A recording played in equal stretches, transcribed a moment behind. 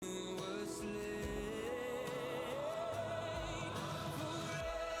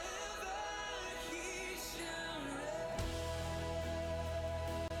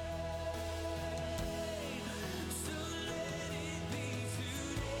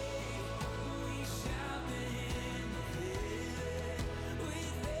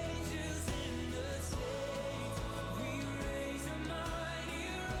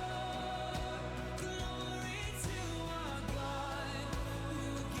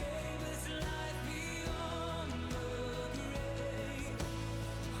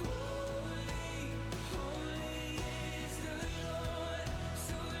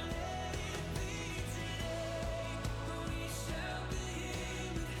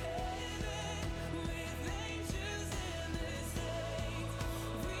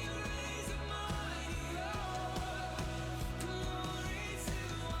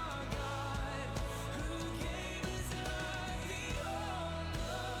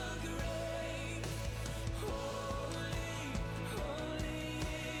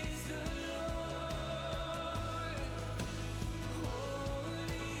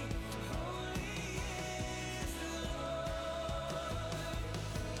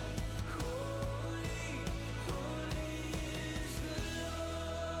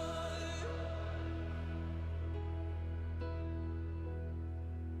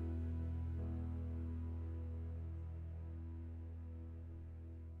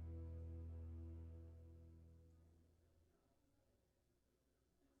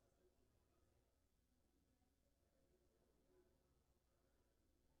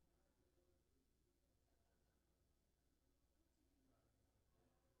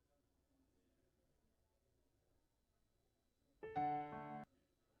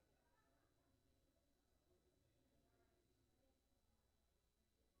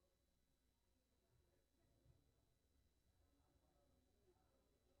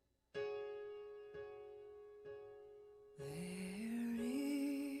There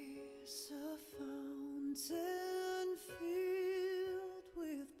is a fountain filled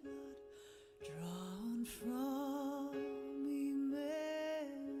with blood drawn from Emmanuel's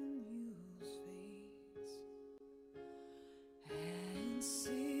veins, and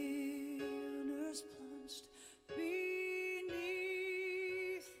sinners plunged beneath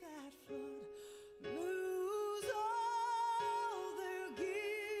that flood lose all their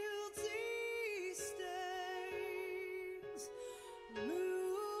guilty stains,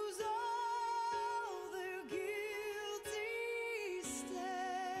 lose all their guilty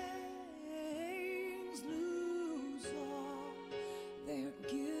stains, lose all their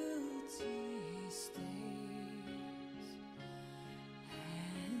guilty stains,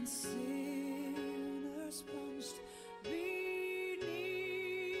 and sinners plunged beneath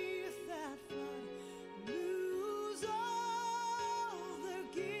that flood lose all their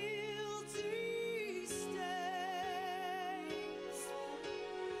guilty stains.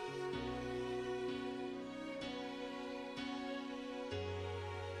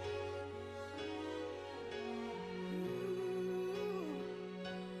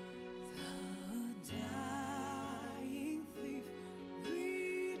 The dying thief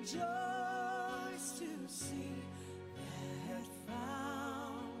rejoiced to see that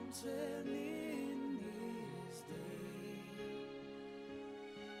fountain in his day,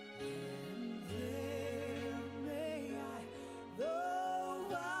 and there may I, though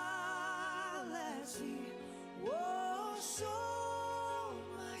while as he wash all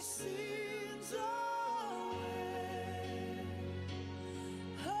my sins away,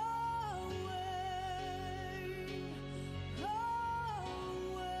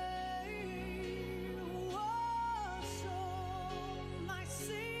 wash all my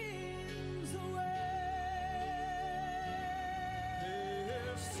sins away.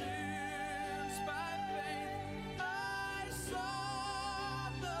 Since by faith I saw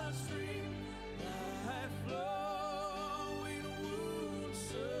the stream, that flowing wound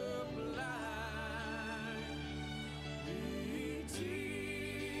sublime,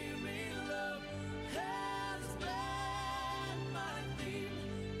 redeeming love has been my theme,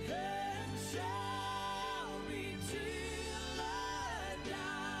 and shall be till I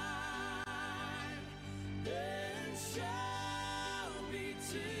die, and shall be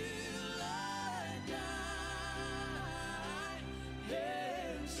till I die,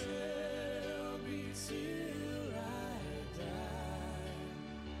 and shall be till I die.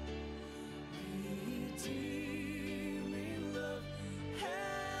 Redeeming love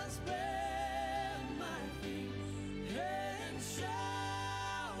has been my theme, and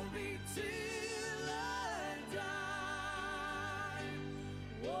shall be till I die.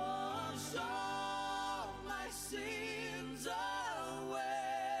 Wash all my sins away.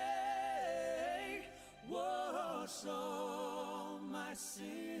 Wash all my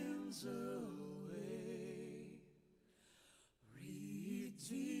sins away.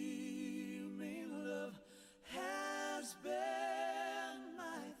 Redeeming love has been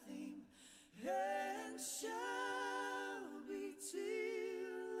my theme, and shall be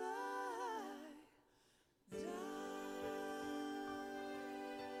till I die.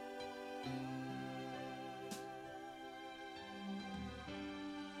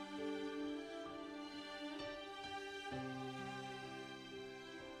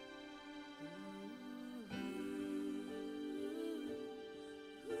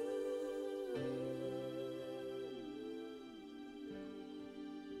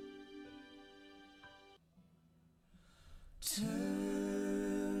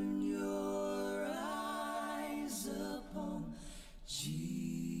 Turn your eyes upon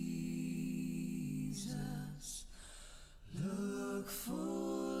Jesus. Look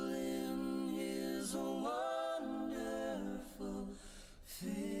full in his wonderful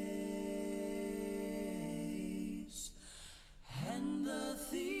face, and the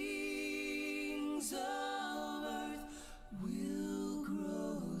things of earth will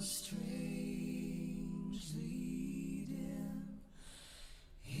grow strangely dim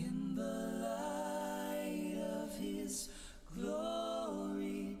in the light of his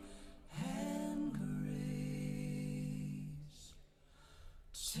glory and grace.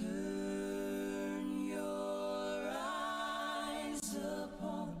 Turn your eyes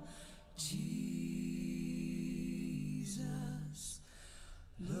upon Jesus.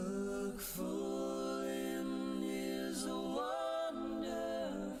 Look full in his wonderful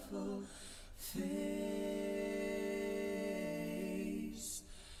face.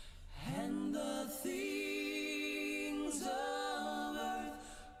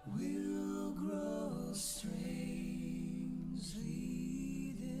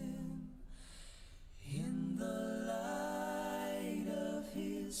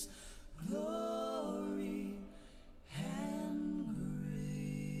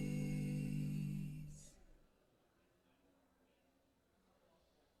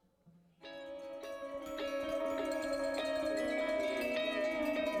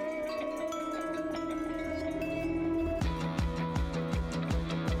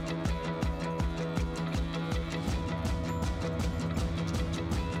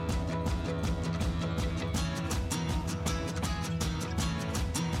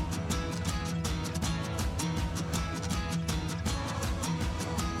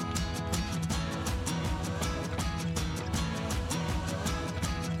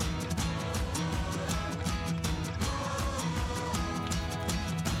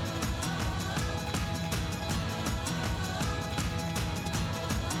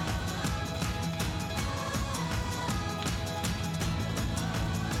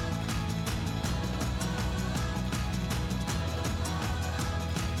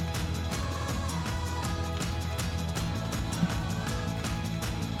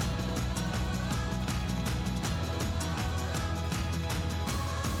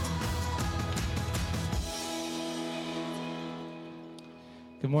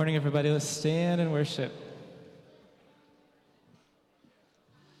 Good morning, everybody. Let's stand and worship.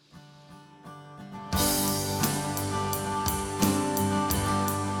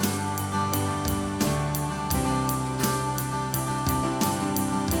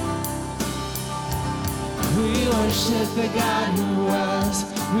 We worship the God who was.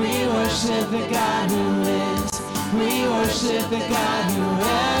 We worship the God who is. We worship the God who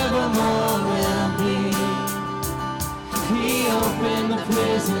evermore will be. He opened the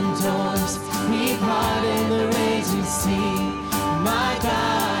prison doors. He parted the raging sea. My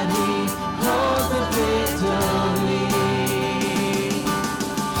God, He holds the victory.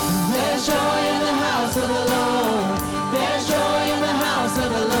 There's joy in the house of the Lord. There's joy in the house of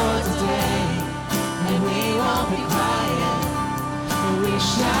the Lord today. And we won't be quiet. We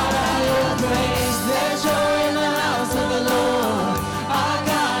shout out your praise. There's joy in the house of the Lord. Our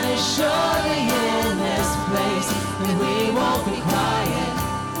God is surely in this place. And we won't be quiet.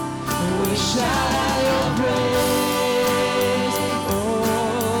 We shout out your praise.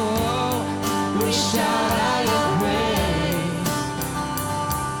 Oh, we shout out your praise.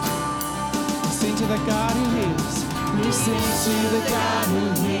 We sing to the God who heals. We sing to the God who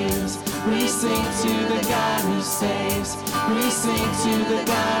heals. We sing to the God who saves. We sing to the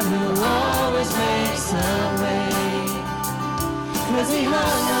God who always makes a way. 'Cause He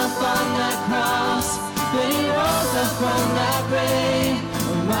hung up on that cross, then He rose up from that grave.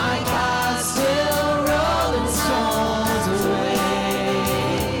 Oh my God, still rolling stones away.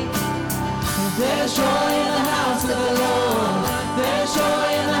 There's joy in the house of the Lord. There's joy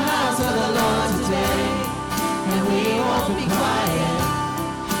in the house of the Lord today. And we won't be quiet.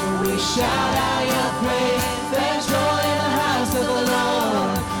 We shout out your praise. There's joy in the house of the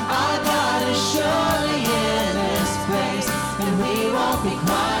Lord. Our God is surely in this place. And we won't be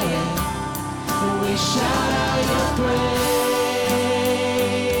quiet. We shout out your praise.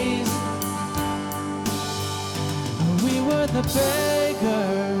 We were the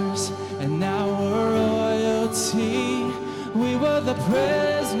beggars, and now we're royalty. We were the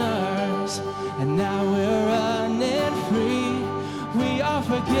prisoners, and now we're running free. We are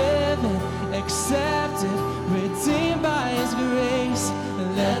forgiven, accepted, redeemed by His grace.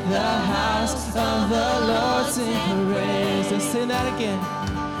 Let the house of the Lord sing praise. Let's sing that again.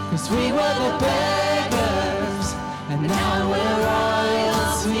 'Cause we were the beggars, and now we're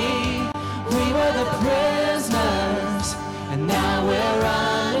royalty. We were the prisoners, and now we're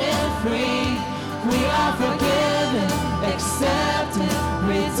running free. We are forgiven, accepted,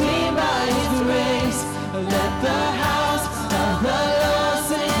 redeemed by His grace. Let the house of the Lord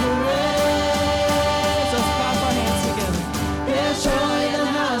sing praise. Let's clap our hands together. There's joy in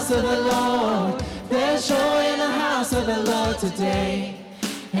the house of the Lord. There's joy in the house of the Lord today.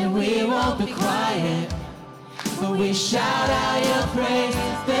 And we won't be quiet, but we shout out your praise.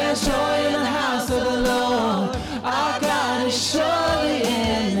 There's joy in the house of the Lord. Our God is surely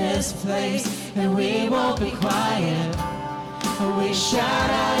in this place. And we won't be quiet, but we shout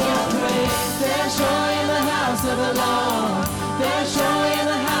out your praise. There's joy in the house of the Lord. There's joy in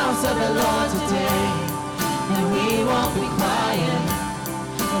the house of the Lord today. And we won't be quiet,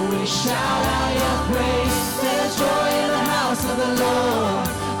 but we shout out your praise. There's joy in the house of the Lord.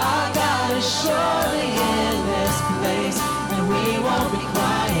 Our God is surely in this place. And we won't be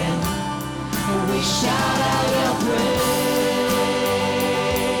quiet, but we shout out your praise.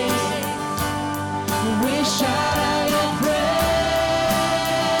 We shout out your praise.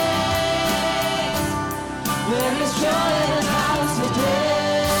 There is joy in the house today.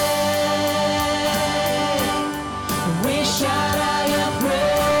 We shout out your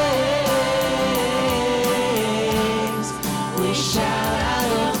praise. We shout out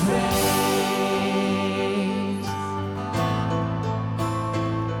your praise.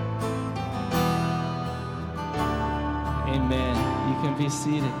 Amen. You can be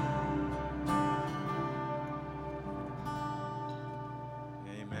seated.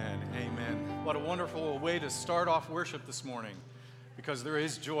 Amen. Amen. What a wonderful way to start off worship this morning, because there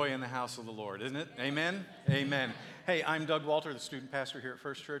is joy in the house of the Lord, isn't it? Amen. Amen. Hey, I'm Doug Walter, the student pastor here at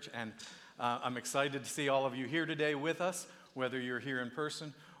First Church, and I'm excited to see all of you here today with us, whether you're here in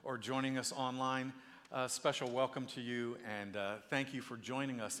person or joining us online. Special welcome to you, and thank you for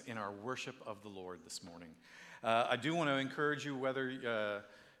joining us in our worship of the Lord this morning. I do want to encourage you, whether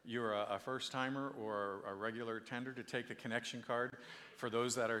you're a first-timer or a regular attender, to take the connection card. For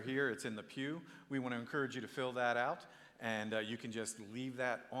those that are here, it's in the pew. We want to encourage you to fill that out, and you can just leave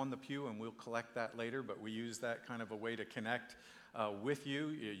that on the pew, and we'll collect that later, but we use that kind of a way to connect with you.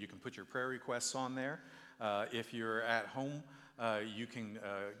 You can put your prayer requests on there. If you're at home, you can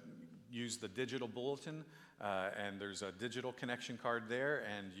use the digital bulletin, and there's a digital connection card there,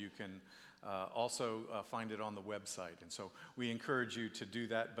 and you can also find it on the website. And so we encourage you to do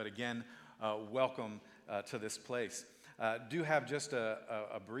that. But again, welcome to this place. Do have just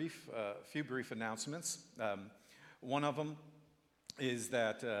a few brief announcements. One of them is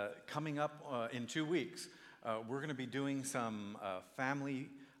that coming up in 2 weeks, we're going to be doing some family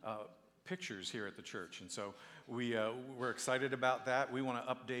pictures here at the church. And so we're excited about that. We want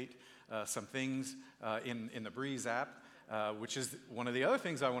to update some things in the Breeze app, which is one of the other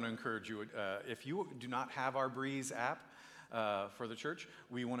things I want to encourage you. If you do not have our Breeze app for the church,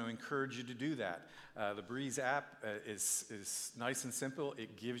 we want to encourage you to do that. The Breeze app is nice and simple.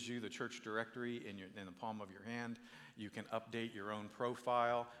 It gives you the church directory in the palm of your hand. You can update your own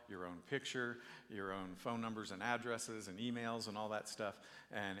profile, your own picture, your own phone numbers and addresses and emails and all that stuff,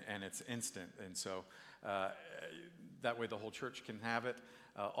 and it's instant. And so that way the whole church can have it.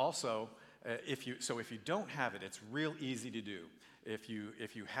 Also, if you don't have it, it's real easy to do. If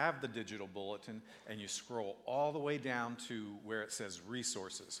you have the digital bulletin and you scroll all the way down to where it says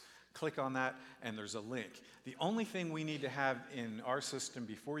resources, click on that and there's a link. The only thing we need to have in our system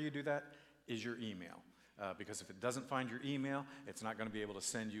before you do that is your email. Because if it doesn't find your email, it's not going to be able to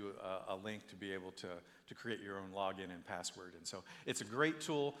send you a link to be able to create your own login and password. And so it's a great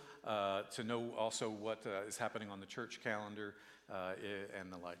tool to know also what is happening on the church calendar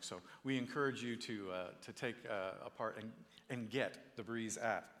and the like. So we encourage you to take a part and get the Breeze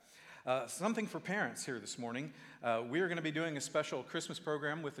app. Something for parents here this morning. We are going to be doing a special Christmas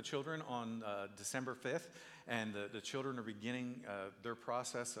program with the children on December 5th, and the children are beginning their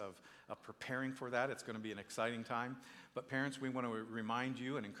process of preparing for that. It's going to be an exciting time. But parents, we want to remind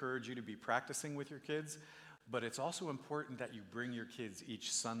you and encourage you to be practicing with your kids, but it's also important that you bring your kids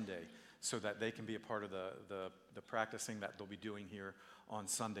each Sunday so that they can be a part of the practicing that they'll be doing here on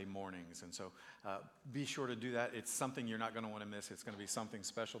Sunday mornings. And so be sure to do that. It's something you're not going to want to miss. It's going to be something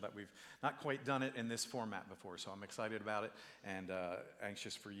special that we've not quite done it in this format before. So I'm excited about it and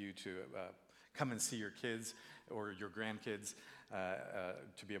anxious for you to come and see your kids or your grandkids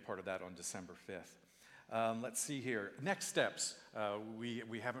to be a part of that on December 5th. Let's see here. Next steps.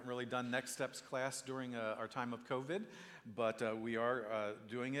 We haven't really done Next Steps class during our time of COVID, but we are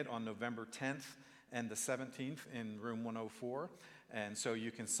doing it on November 10th and the 17th in room 104. And so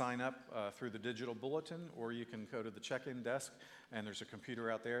you can sign up through the digital bulletin, or you can go to the check-in desk, and there's a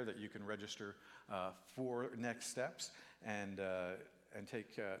computer out there that you can register for Next Steps and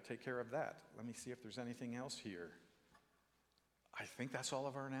take care of that. Let me see if there's anything else here. I think that's all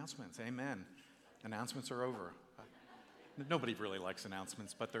of our announcements. Amen. Announcements are over. Nobody really likes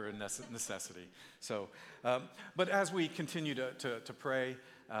announcements, but they're a necessity. So, but as we continue to pray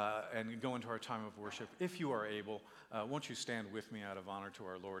and go into our time of worship, if you are able, won't you stand with me out of honor to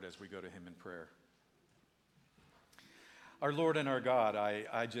our Lord as we go to him in prayer. Our Lord and our God,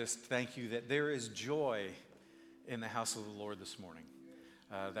 I just thank you that there is joy in the house of the Lord this morning,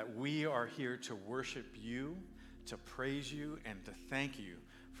 that we are here to worship you, to praise you, and to thank you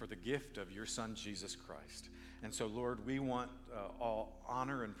for the gift of your Son, Jesus Christ. And so, Lord, we want all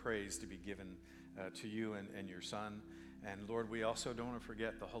honor and praise to be given to you and your Son. And, Lord, we also don't want to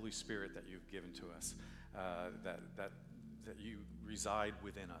forget the Holy Spirit that you've given to us, that you reside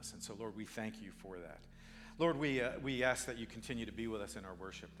within us. And so, Lord, we thank you for that. Lord, we ask that you continue to be with us in our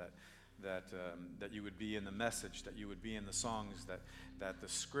worship, that you would be in the message, that you would be in the songs, that the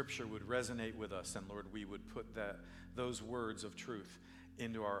Scripture would resonate with us. And, Lord, we would put those words of truth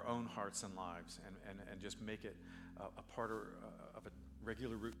into our own hearts and lives and just make it a part of a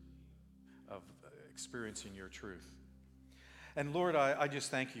regular routine of experiencing your truth. And Lord, I just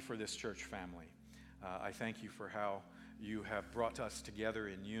thank you for this church family. I thank you for how you have brought us together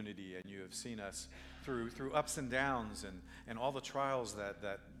in unity, and you have seen us through ups and downs and all the trials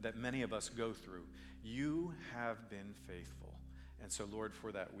that many of us go through. You have been faithful. And so, Lord,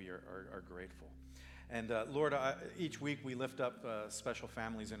 for that we are grateful. And Lord, each week we lift up special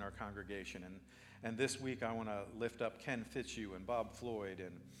families in our congregation. And this week I want to lift up Ken Fitzhugh and Bob Floyd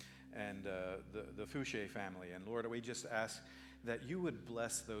and the Fouché family. And Lord, we just ask that you would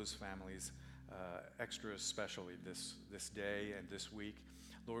bless those families extra especially this day and this week.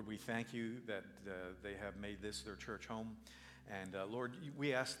 Lord, we thank you that they have made this their church home. And Lord,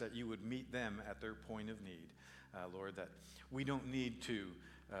 we ask that you would meet them at their point of need. Lord, that we don't need to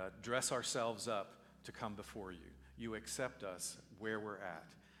dress ourselves up to come before you. You accept us where we're at.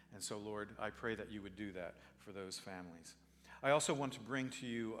 And so, Lord, I pray that you would do that for those families. I also want to bring to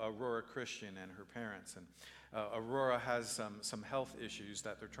you Aurora Christian and her parents. And Aurora has some health issues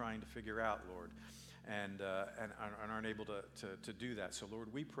that they're trying to figure out, Lord. and aren't able to do that. So,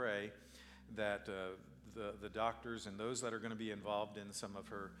 Lord, we pray that the doctors and those that are going to be involved in some of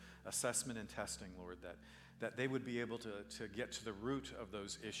her assessment and testing, Lord, that they would be able to get to the root of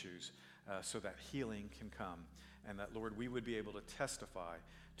those issues so that healing can come. And that, Lord, we would be able to testify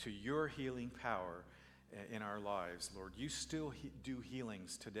to your healing power in our lives. Lord, you still do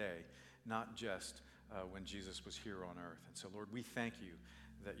healings today, not just when Jesus was here on earth. And so, Lord, we thank you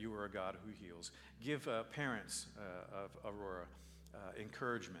that you are a God who heals. Give parents of Aurora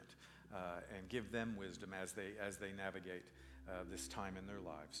encouragement and give them wisdom as they navigate this time in their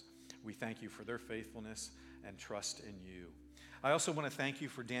lives. We thank you for their faithfulness and trust in you. I also want to thank you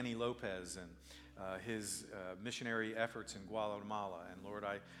for Danny Lopez and his missionary efforts in Guatemala. And Lord,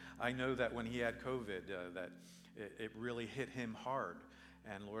 I know that when he had COVID, that it really hit him hard.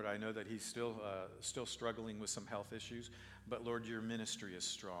 And Lord, I know that he's still struggling with some health issues. But Lord, your ministry is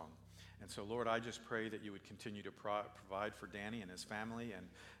strong. And so, Lord, I just pray that you would continue to provide for Danny and his family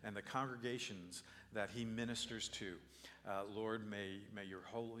and the congregations that he ministers to. Lord, may your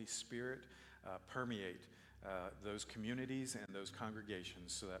Holy Spirit permeate those communities and those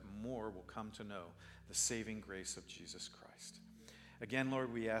congregations so that more will come to know the saving grace of Jesus Christ. Again,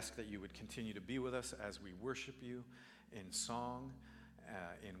 Lord, we ask that you would continue to be with us as we worship you in song,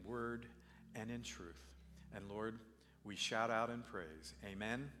 in word, and in truth. And Lord, we shout out in praise.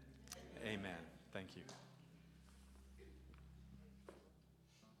 Amen. Amen. Thank you.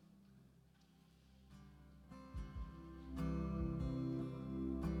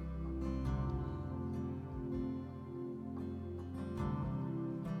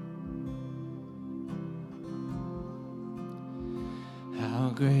 How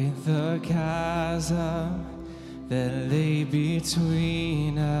great the chasm that lay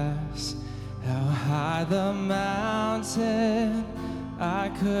between us, how high the mountain I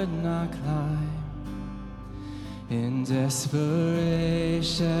could not climb. In desperation,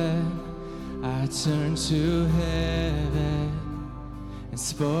 I turned to heaven and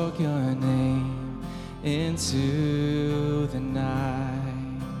spoke your name into the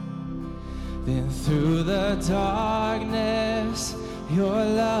night. Then through the darkness, your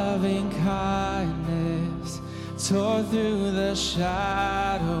loving kindness tore through the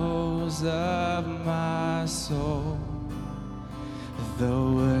shadows of my soul.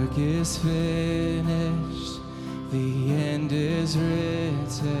 The work is finished, the end is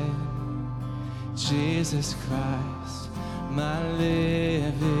written. Jesus Christ, my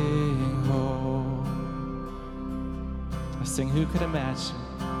living hope. I sing, who could imagine?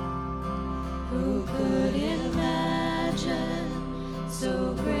 Who could imagine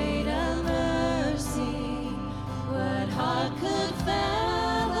so great a mercy? What heart could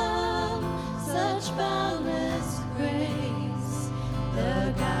fathom such boundless grace?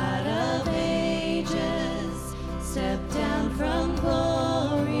 The God of ages stepped down from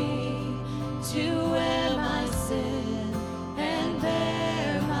glory to wear my sin and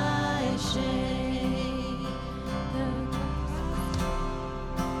bear my shame.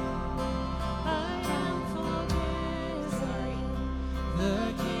 I am forgiven. The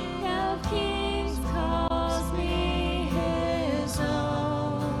King of Kings calls me his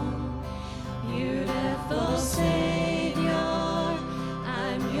own. Beautiful Savior,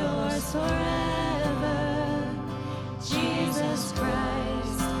 I'm yours forever. Jesus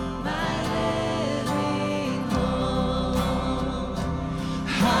Christ, my living hope.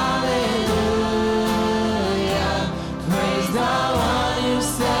 Hallelujah, praise the one who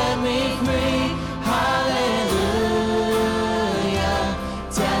set me free. Hallelujah,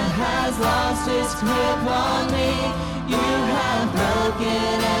 death has lost its grip on me. You have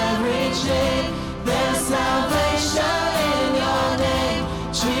broken every chain. There's salvation in your name,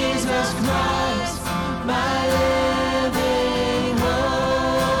 Jesus Christ, my living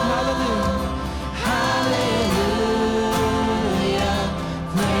hope. Hallelujah,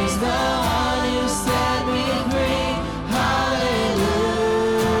 praise the one who set me free. Hallelujah,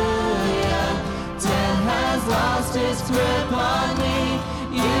 death has lost its grip on me.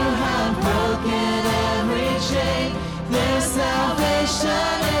 You have broken every chain. There's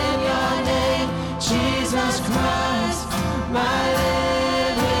salvation in your name, Jesus Christ, my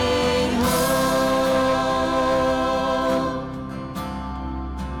living hope.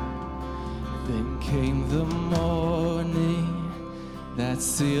 Then came the morning that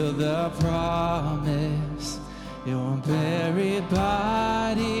sealed the promise. Your buried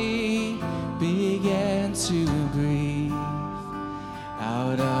body began to breathe.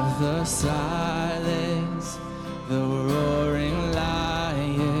 Out of the silence, the roaring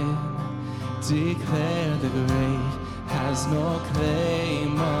lion declared the grave has no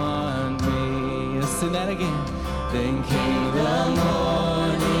claim on me. sing that again. Then came the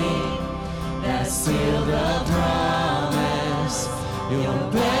morning that sealed the promise. Your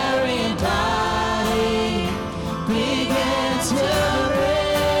buried body began to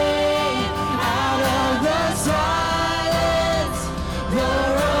ring out of the silence. The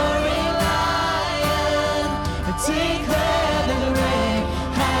roaring lion declared that the grave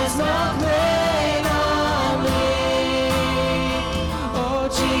has no claim on me. Oh,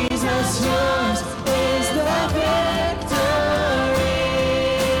 Jesus, yours is the victory.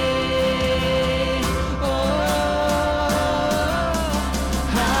 Oh,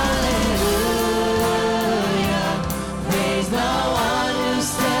 hallelujah. Praise the one who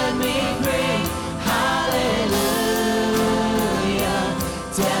set me free. Hallelujah.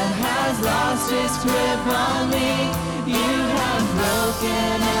 Death has lost its grip on me. You have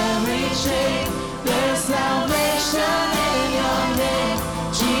broken every chain. There's salvation in your name,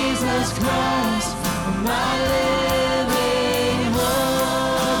 Jesus Christ, my living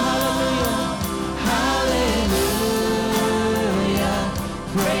hope. Hallelujah.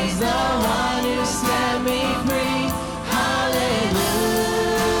 Praise the one who set me free. Hallelujah.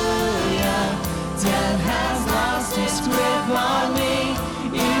 Death has lost its grip on me.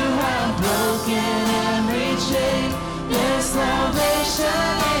 You have broken every chain. There's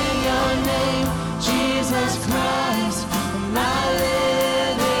salvation in your name, Jesus Christ, my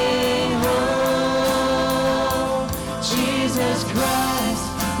living hope. Jesus Christ,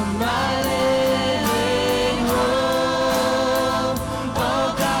 my living hope.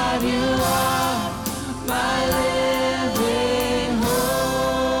 Oh God, you are my living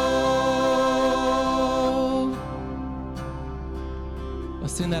hope.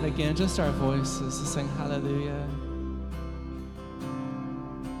 Let's sing that again, just our voices, to sing hallelujah.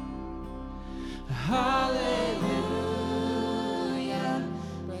 Hallelujah.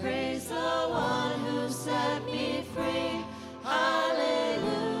 Praise the one who set me free. Hallelujah.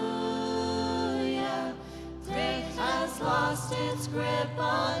 Death has lost its grip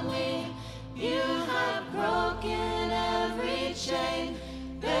on me. You have broken every chain.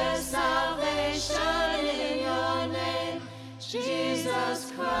 There's salvation in your name,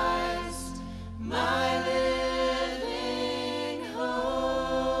 Jesus Christ, my living hope.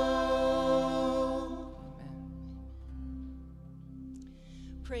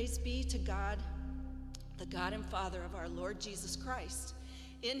 Praise be to God, the God and Father of our Lord Jesus Christ.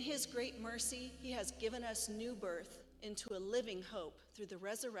 In his great mercy, he has given us new birth into a living hope through the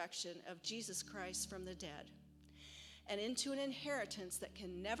resurrection of Jesus Christ from the dead, and into an inheritance that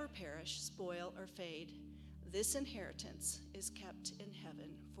can never perish, spoil, or fade. This inheritance is kept in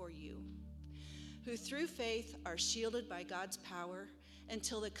heaven for you, who through faith are shielded by God's power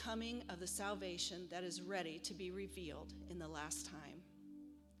until the coming of the salvation that is ready to be revealed in the last time.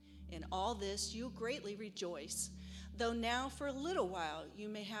 In all this you greatly rejoice, though now for a little while you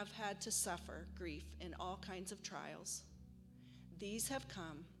may have had to suffer grief in all kinds of trials. These have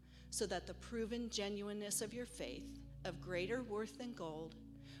come so that the proven genuineness of your faith, of greater worth than gold,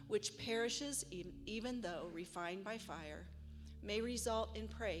 which perishes even though refined by fire, may result in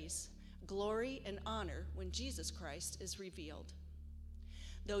praise, glory, and honor when Jesus Christ is revealed.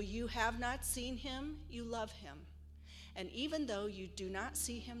 Though you have not seen him, you love him. And even though you do not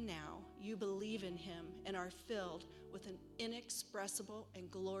see him now, you believe in him and are filled with an inexpressible and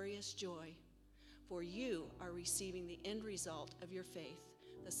glorious joy, for you are receiving the end result of your faith,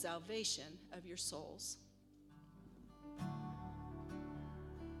 the salvation of your souls.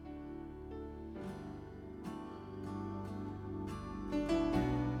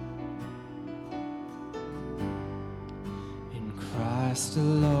 In Christ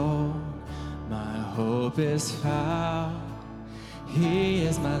alone, my hope is found. He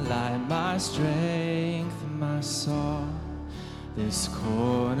is my light, my strength, my song. This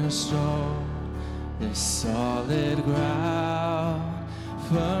cornerstone, this solid ground,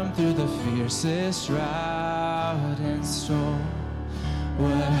 firm through the fiercest drought and storm.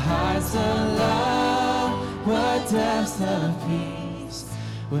 What heights of love, what depths of peace,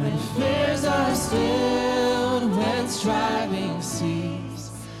 when fears are stilled, when striving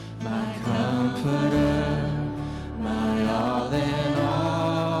cease. My comforter, my all in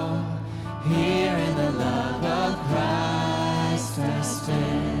all, here in the love of Christ I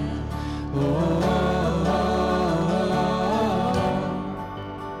stand. Oh, oh, oh, oh,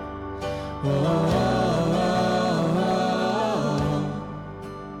 oh, oh, oh, oh,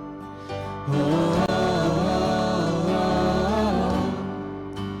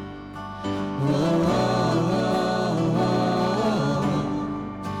 oh.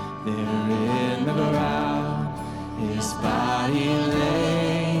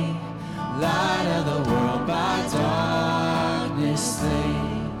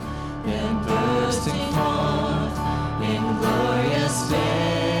 slain, then bursting forth in glorious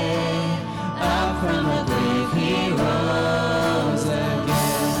day, up from the grave he rose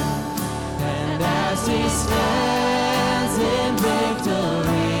again. And as he stands in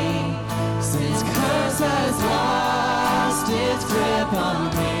victory, sin's curse has lost its grip on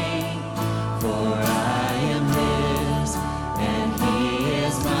me, for I am his and he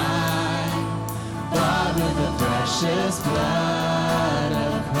is mine, bought with the precious blood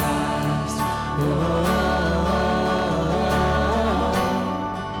of Christ.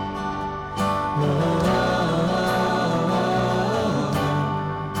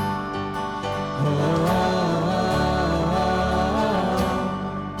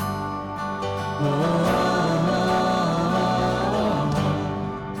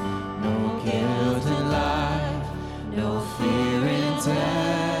 No guilt in life, no fear in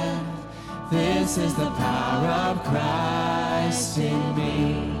death. This is the power of Christ in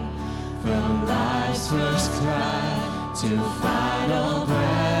me. From life's first cry to final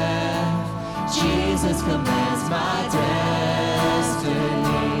breath, Jesus commands my destiny.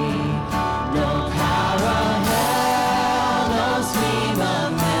 No power of hell, no scheme of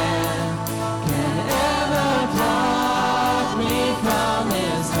man can ever pluck me from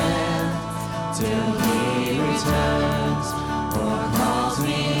his hand till he returns or calls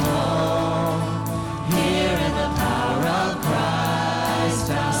me home. Here in the power of Christ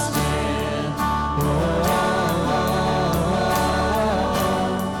I stand.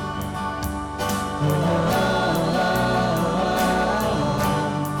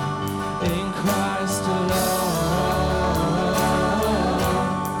 In Christ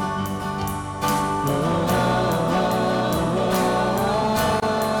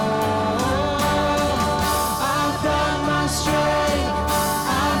I find my strength,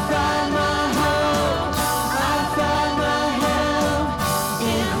 I find my hope, I find my help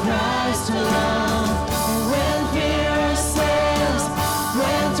in Christ alone. When fear assails,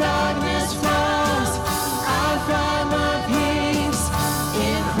 when darkness falls, I find my peace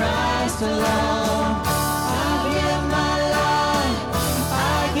in Christ alone. I give my life,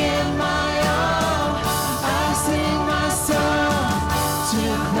 I give my all, I sing my song to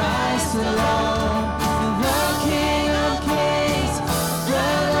Christ alone. The King of Kings, the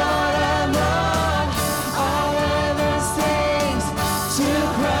Lord of Lords, all ever sings to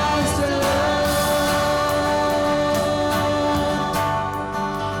Christ alone.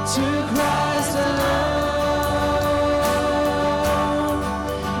 To Christ alone.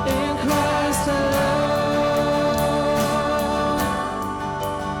 In Christ alone.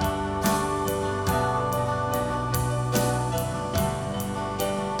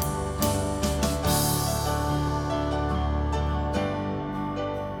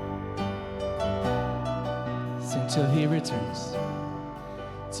 Sing till he returns.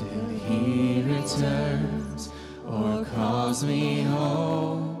 Till he returns or calls me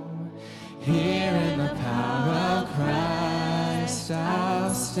home. Here in the power of Christ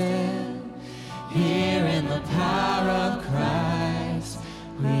I'll stand. Here in the power of Christ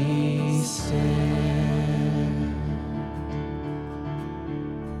we stand.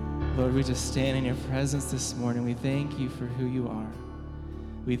 Lord, we just stand in your presence this morning. We thank you for who you are.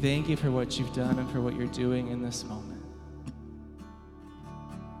 We thank you for what you've done and for what you're doing in this moment.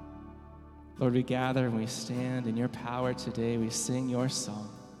 Lord, we gather and we stand in your power today. We sing your song.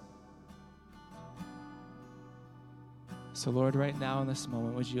 So, Lord, right now in this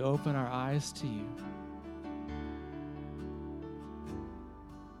moment, would you open our eyes to you?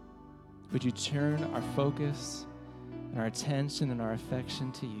 Would you turn our focus and our attention and our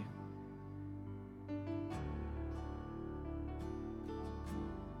affection to you?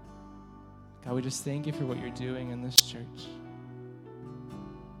 God, we just thank you for what you're doing in this church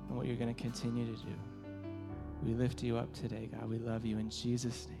and what you're going to continue to do. We lift you up today, God. We love you in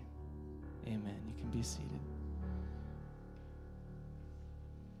Jesus' name. Amen. You can be seated.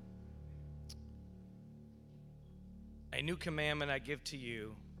 A new commandment I give to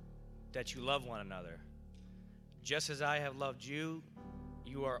you, that you love one another. Just as I have loved you,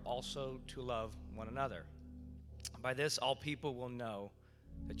 you are also to love one another. By this, all people will know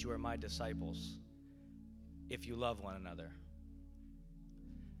that you are my disciples, if you love one another.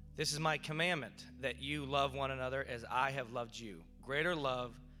 This is my commandment, that you love one another as I have loved you. Greater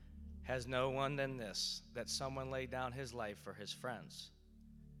love has no one than this, that someone lay down his life for his friends.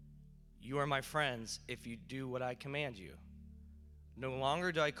 You are my friends if you do what I command you. No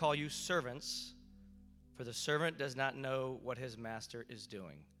longer do I call you servants, for the servant does not know what his master is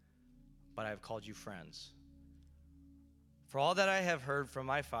doing, but I have called you friends. For all that I have heard from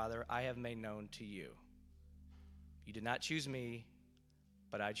my Father, I have made known to you. You did not choose me,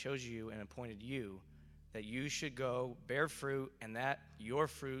 but I chose you and appointed you that you should go bear fruit and that your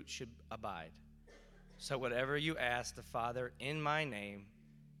fruit should abide. So whatever you ask the Father in my name,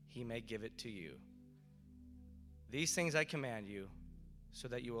 he may give it to you. These things I command you so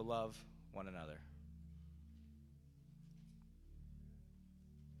that you will love one another.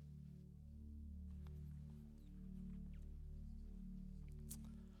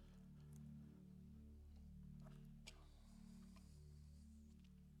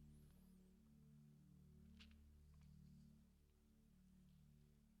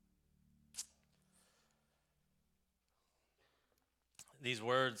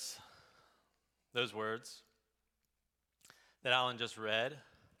 Those words that Alan just read,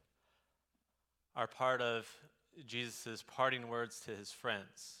 are part of Jesus' parting words to his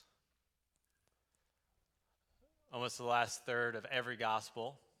friends. Almost the last third of every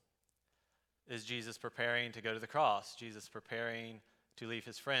gospel is Jesus preparing to go to the cross, Jesus preparing to leave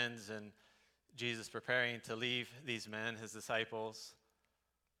his friends, and Jesus preparing to leave these men, his disciples,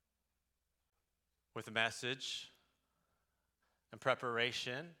 with a message and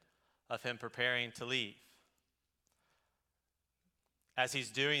preparation of him preparing to leave. As he's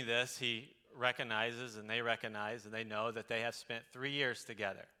doing this, he recognizes and they recognize and they know that they have spent 3 years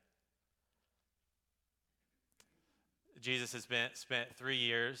together. Jesus has spent 3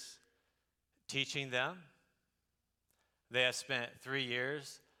 years teaching them. They have spent 3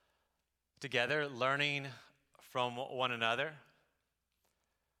 years together learning from one another.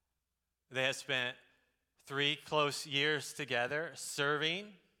 They have spent 3 close years together serving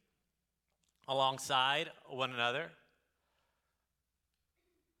alongside one another,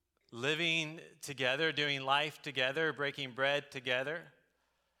 living together, doing life together, breaking bread together.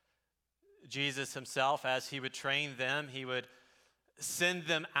 Jesus himself, as he would train them, he would send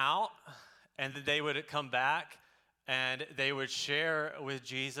them out, and they would come back and they would share with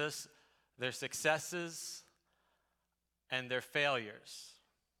Jesus their successes and their failures.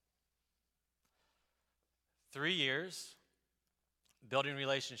 3 years building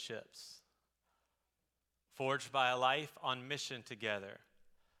relationships, forged by a life on mission together.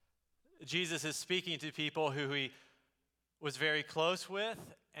 Jesus is speaking to people who he was very close with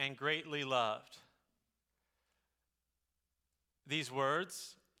and greatly loved. These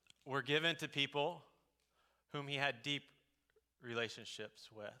words were given to people whom he had deep relationships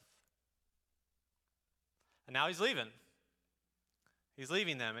with. And now he's leaving. He's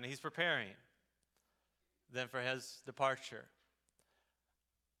leaving them and he's preparing them for his departure.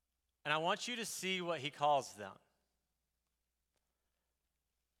 And I want you to see what he calls them.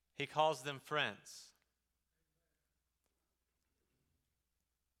 He calls them friends.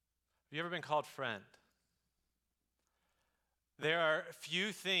 Have you ever been called friend? There are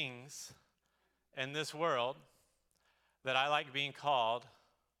few things in this world that I like being called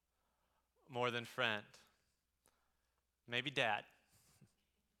more than friend. Maybe dad.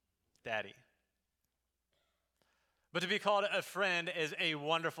 Daddy. But to be called a friend is a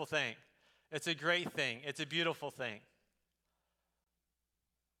wonderful thing. It's a great thing. It's a beautiful thing.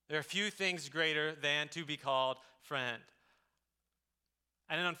 There are few things greater than to be called friend.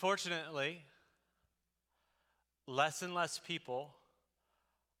 And unfortunately, less and less people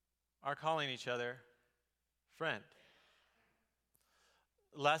are calling each other friend.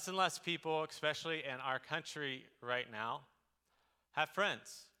 Less and less people, especially in our country right now, have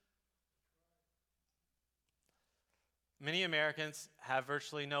friends. Many Americans have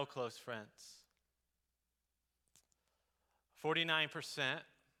virtually no close friends. 49%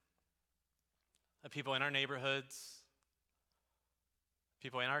 of people in our neighborhoods,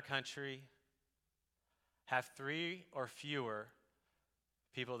 people in our country, have 3 or fewer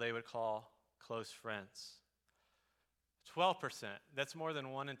people they would call close friends. 12%, that's more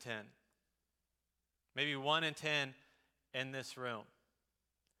than 1 in 10. Maybe 1 in 10 in this room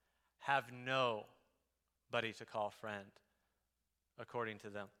have nobody to call friend, according to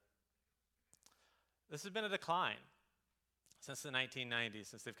them. This has been a decline since the 1990s,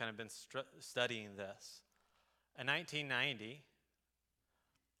 since they've kind of been studying this. In 1990,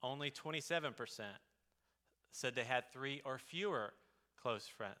 only 27% said they had 3 or fewer close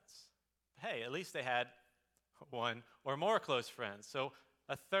friends. Hey, at least they had 1 or more close friends, so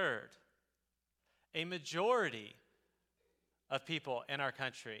a third. A majority of people in our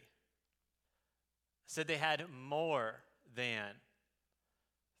country said they had more than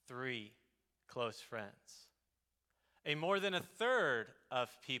 3 close friends. A more than a third of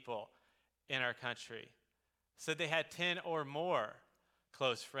people in our country said they had 10 or more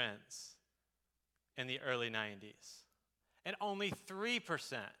close friends in the early 90s. And only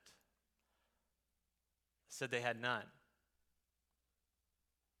 3% said they had none.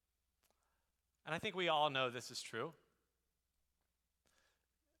 And I think we all know this is true.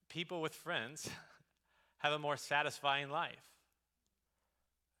 People with friends have a more satisfying life.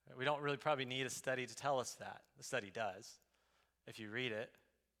 We don't really probably need a study to tell us that. The study does, if you read it.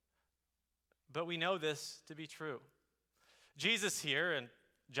 But we know this to be true. Jesus here in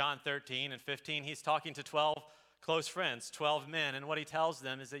John 13 and 15, he's talking to 12 close friends, 12 men, and what he tells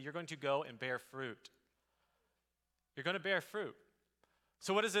them is that you're going to go and bear fruit. You're going to bear fruit.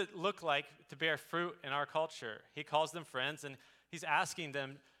 So what does it look like to bear fruit in our culture? He calls them friends, and he's asking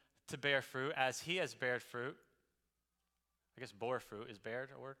them to bear fruit as he has bared fruit. I guess bore fruit is bared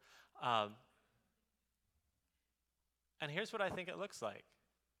a word. And here's what I think it looks like.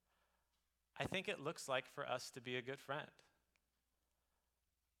 I think it looks like for us to be a good friend.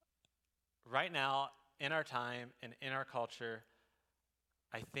 Right now, in our time and in our culture,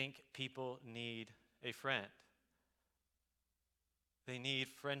 I think people need a friend. They need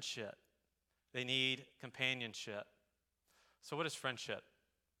friendship. They need companionship. So what is friendship?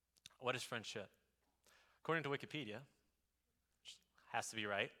 What is friendship? According to Wikipedia, which has to be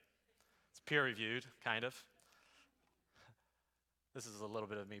right, it's peer-reviewed, kind of. This is a little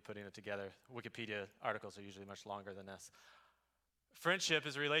bit of me putting it together. Wikipedia articles are usually much longer than this. Friendship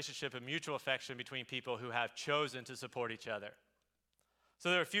is a relationship of mutual affection between people who have chosen to support each other.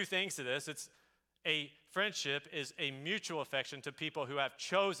 So there are a few things to this. A friendship is a mutual affection to people who have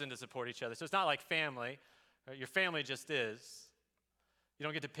chosen to support each other. So it's not like family. Right? Your family just is. You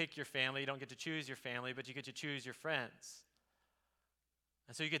don't get to pick your family. You don't get to choose your family, but you get to choose your friends.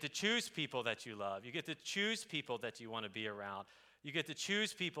 And so you get to choose people that you love. You get to choose people that you want to be around. You get to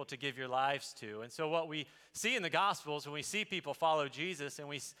choose people to give your lives to. And so what we see in the Gospels, when we see people follow Jesus and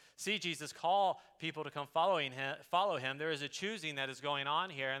we see Jesus call people to come follow him, there is a choosing that is going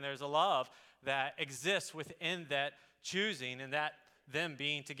on here, and there's a love that exists within that choosing and that them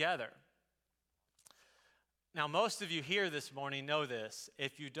being together. Now, most of you here this morning know this.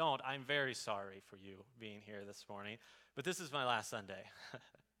 If you don't, I'm very sorry for you being here this morning, but this is my last Sunday.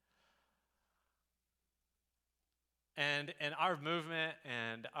 And our movement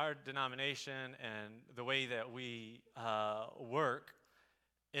and our denomination and the way that we work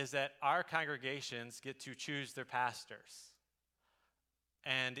is that our congregations get to choose their pastors.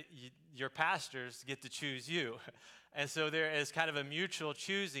 And your pastors get to choose you. And so there is kind of a mutual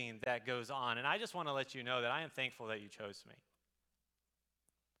choosing that goes on. And I just want to let you know that I am thankful that you chose me.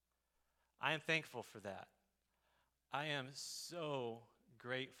 I am thankful for that. I am so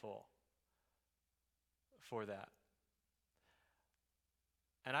grateful for that.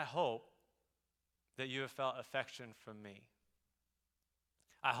 And I hope that you have felt affection from me.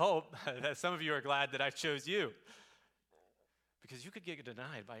 I hope that some of you are glad that I chose you, because you could get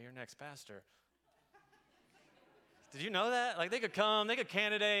denied by your next pastor. Did you know that? Like, they could come, they could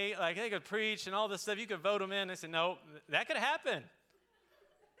candidate, like they could preach and all this stuff. You could vote them in. They said, no, that could happen.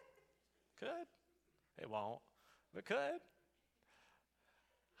 Could. It won't, but could.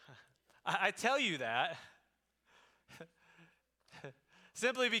 I tell you that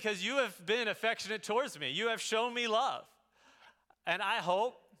simply because you have been affectionate towards me. You have shown me love. And I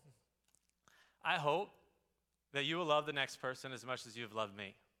hope that you will love the next person as much as you have loved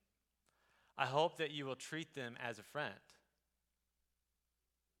me. I hope that you will treat them as a friend.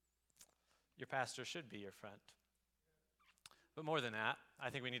 Your pastor should be your friend. But more than that, I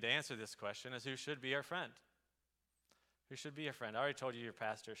think we need to answer this question: is who should be our friend? Who should be a friend? I already told you your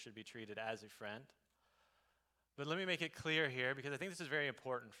pastor should be treated as a friend. But let me make it clear here, because I think this is very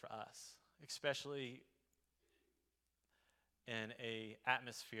important for us, especially in an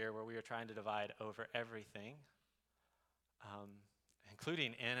atmosphere where we are trying to divide over everything,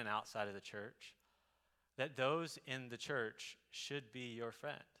 including in and outside of the church, that those in the church should be your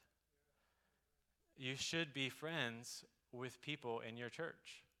friend. You should be friends with people in your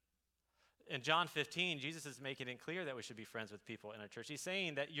church. In John 15, Jesus is making it clear that we should be friends with people in a church. He's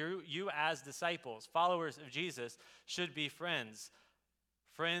saying that you as disciples, followers of Jesus, should be friends.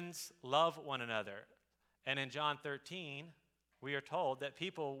 Friends love one another. And in John 13, we are told that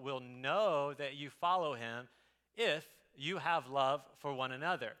people will know that you follow him if you have love for one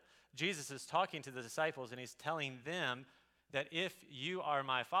another. Jesus is talking to the disciples, and he's telling them that if you are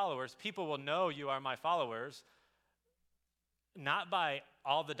my followers, people will know you are my followers, not by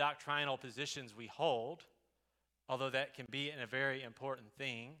all the doctrinal positions we hold, although that can be a very important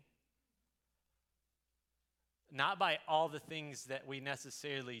thing, not by all the things that we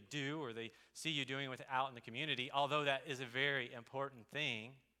necessarily do or they see you doing out in the community, although that is a very important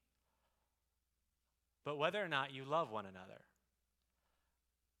thing, but whether or not you love one another.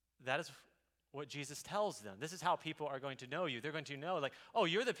 That is what Jesus tells them. This is how people are going to know you. They're going to know, like, oh,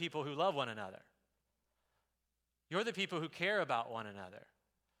 you're the people who love one another. You're the people who care about one another.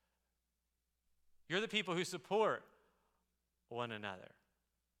 You're the people who support one another.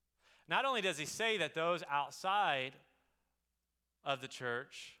 Not only does he say that those outside of the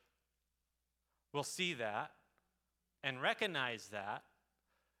church will see that and recognize that,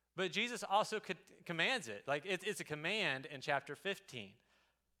 but Jesus also commands it. Like it's a command in chapter 15.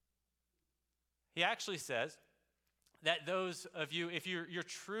 He actually says that those of you, if you're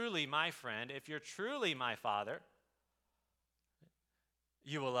truly my friend, if you're truly my father,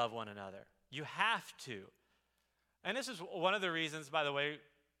 you will love one another. You have to. And this is one of the reasons, by the way,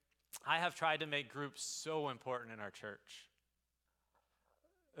 I have tried to make groups so important in our church.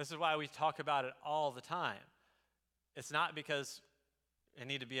 This is why we talk about it all the time. It's not because I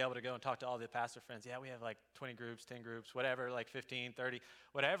need to be able to go and talk to all the pastor friends. Yeah, we have like 20 groups, 10 groups, whatever, like 15, 30,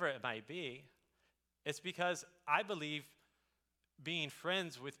 whatever it might be. It's because I believe being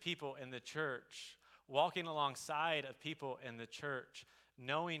friends with people in the church, walking alongside of people in the church,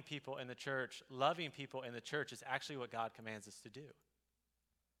 knowing people in the church, loving people in the church is actually what God commands us to do.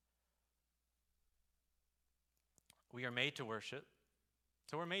 We are made to worship,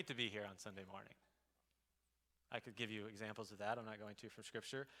 so we're made to be here on Sunday morning. I could give you examples of that. I'm not going to from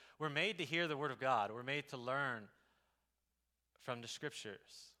Scripture. We're made to hear the Word of God. We're made to learn from the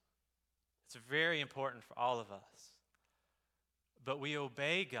Scriptures. It's very important for all of us. But we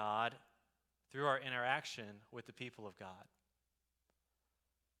obey God through our interaction with the people of God.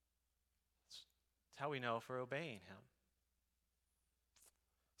 It's how we know if we're obeying Him.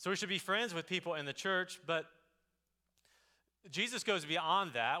 So we should be friends with people in the church, but Jesus goes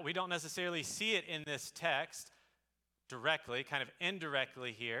beyond that. We don't necessarily see it in this text directly, kind of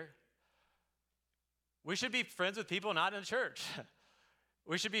indirectly here. We should be friends with people not in the church.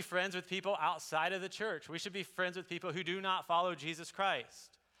 We should be friends with people outside of the church. We should be friends with people who do not follow Jesus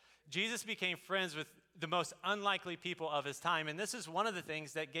Christ. Jesus became friends with the most unlikely people of his time, and this is one of the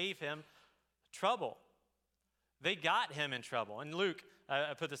things that gave him trouble. They got him in trouble. And Luke,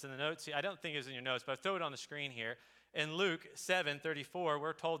 I put this in the notes. I don't think it was in your notes, but I'll throw it on the screen here. In Luke 7:34,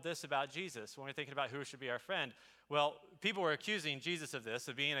 we're told this about Jesus when we're thinking about who should be our friend. Well, people were accusing Jesus of this,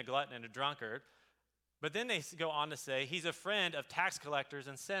 of being a glutton and a drunkard. But then they go on to say he's a friend of tax collectors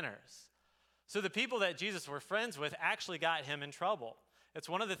and sinners. So the people that Jesus were friends with actually got him in trouble. It's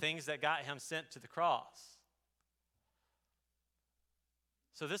one of the things that got him sent to the cross.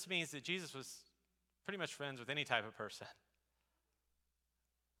 So this means that Jesus was pretty much friends with any type of person.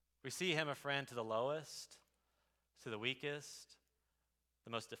 We see him a friend to the lowest, to the weakest,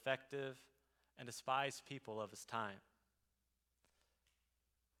 the most defective, and despised people of his time.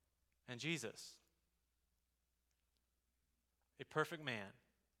 And Jesus, a perfect man,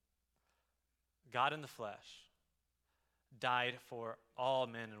 God in the flesh, died for all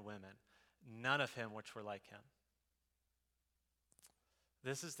men and women, none of him which were like him.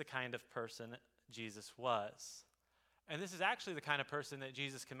 This is the kind of person Jesus was. And this is actually the kind of person that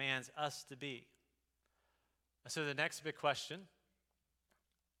Jesus commands us to be. So the next big question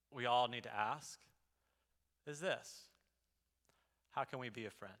we all need to ask is this: how can we be a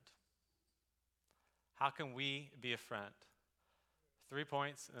friend? How can we be a friend? 3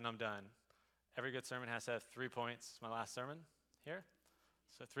 points, and then I'm done. Every good sermon has to have 3 points. It's my last sermon here.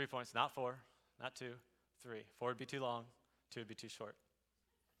 So 3 points, not 4, not 2, 3. 4 would be too long, 2 would be too short.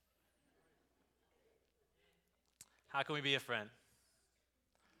 How can we be a friend?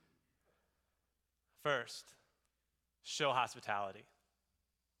 First, show hospitality.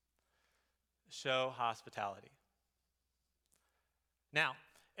 Show hospitality. Now,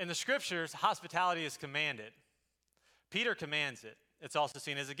 in the scriptures, hospitality is commanded. Peter commands it. It's also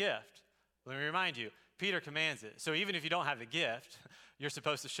seen as a gift. Let me remind you, Peter commands it. So even if you don't have the gift, you're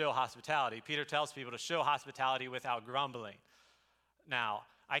supposed to show hospitality. Peter tells people to show hospitality without grumbling. Now,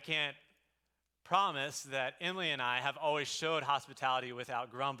 I can't promise that Emily and I have always showed hospitality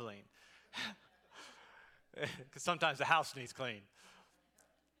without grumbling. Because sometimes the house needs clean.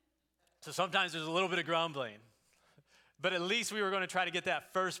 So sometimes there's a little bit of grumbling. But at least we were going to try to get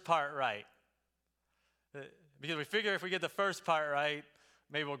that first part right. Because we figure if we get the first part right,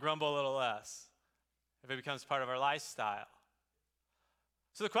 maybe we'll grumble a little less if it becomes part of our lifestyle.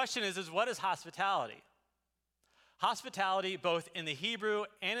 So the question is what is hospitality? Hospitality, both in the Hebrew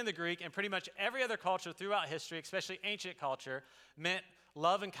and in the Greek, and pretty much every other culture throughout history, especially ancient culture, meant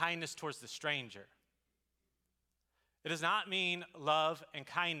love and kindness towards the stranger. It does not mean love and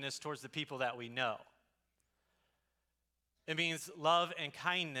kindness towards the people that we know. It means love and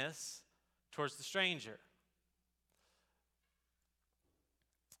kindness towards the stranger.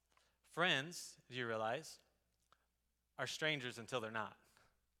 Friends, do you realize, are strangers until they're not.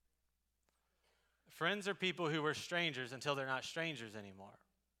 Friends are people who were strangers until they're not strangers anymore.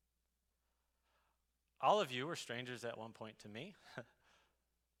 All of you were strangers at one point to me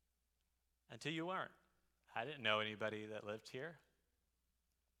until you weren't. I didn't know anybody that lived here.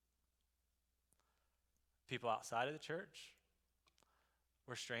 People outside of the church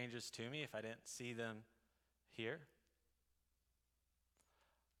were strangers to me if I didn't see them here.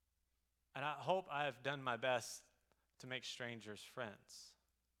 And I hope I've done my best to make strangers friends.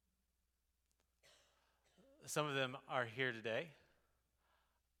 Some of them are here today.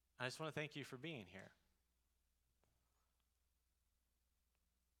 I just want to thank you for being here.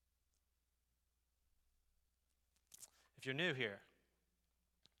 If you're new here,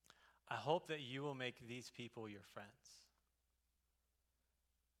 I hope that you will make these people your friends.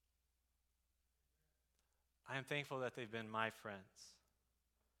 I am thankful that they've been my friends.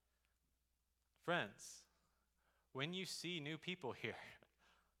 Friends, when you see new people here,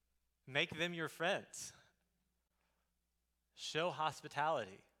 make them your friends. Show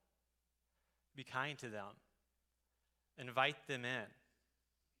hospitality. Be kind to them. Invite them in.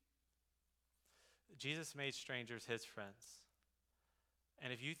 Jesus made strangers his friends.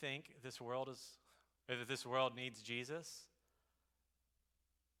 And if you think this world needs Jesus,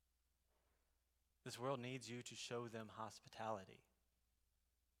 this world needs you to show them hospitality.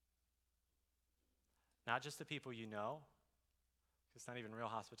 Not just the people you know, it's not even real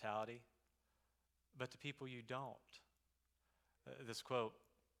hospitality, but the people you don't. This quote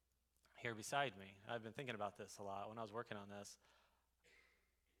here beside me, I've been thinking about this a lot when I was working on this.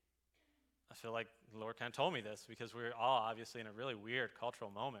 I feel like the Lord kind of told me this because we're all obviously in a really weird cultural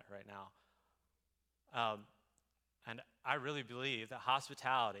moment right now. And I really believe that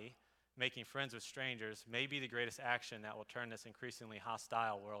hospitality, making friends with strangers, may be the greatest action that will turn this increasingly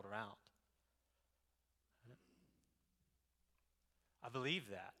hostile world around. I believe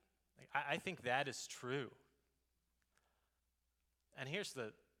that. I think that is true. And here's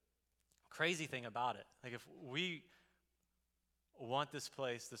the crazy thing about it. Like, if we want this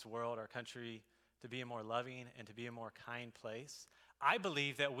place, this world, our country to be a more loving and to be a more kind place, I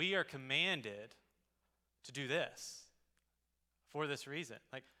believe that we are commanded to do this for this reason.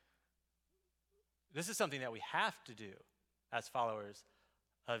 Like, this is something that we have to do as followers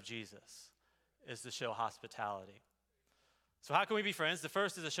of Jesus, is to show hospitality. So how can we be friends? The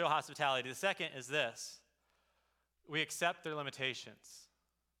first is to show hospitality. The second is this: we accept their limitations.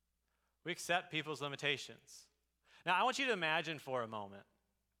 We accept people's limitations. Now, I want you to imagine for a moment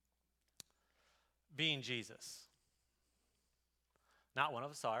being Jesus. Not one of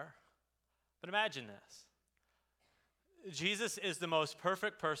us are, but imagine this. Jesus is the most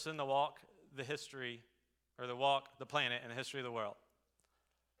perfect person to walk the planet in the history of the world.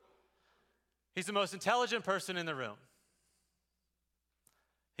 He's the most intelligent person in the room.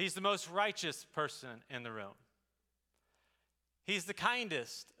 He's the most righteous person in the room. He's the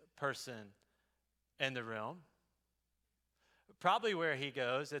kindest person in the room. Probably where he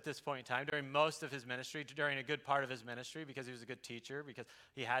goes at this point in time, during most of his ministry, during a good part of his ministry, because he was a good teacher, because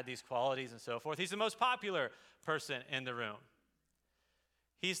he had these qualities and so forth. He's the most popular person in the room.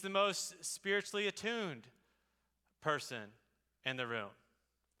 He's the most spiritually attuned person in the room.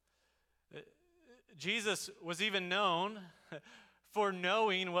 Jesus was even known for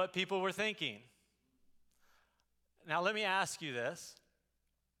knowing what people were thinking. Now, let me ask you this.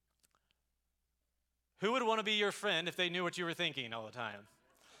 Who would want to be your friend if they knew what you were thinking all the time?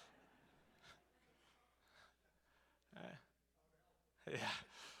 Yeah.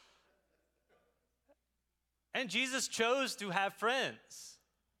 And Jesus chose to have friends.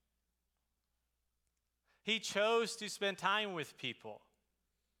 He chose to spend time with people.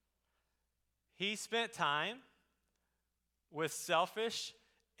 He spent time with selfish,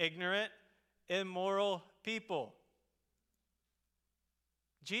 ignorant, immoral people.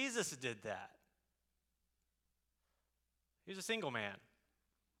 Jesus did that. He was a single man.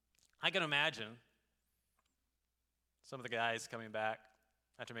 I can imagine some of the guys coming back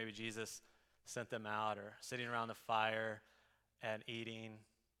after maybe Jesus sent them out, or sitting around the fire and eating.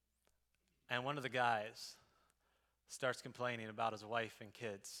 And one of the guys starts complaining about his wife and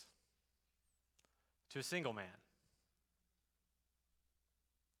kids to a single man.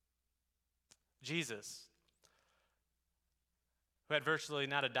 Jesus, who had virtually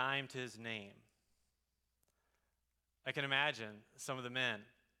not a dime to his name. I can imagine some of the men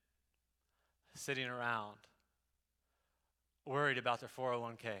sitting around, worried about their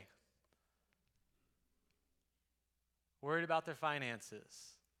 401k, worried about their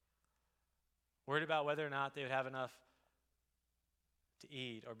finances, worried about whether or not they would have enough to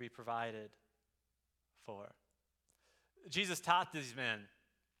eat or be provided for. Jesus taught these men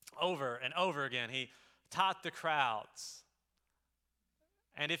over and over again. He taught the crowds.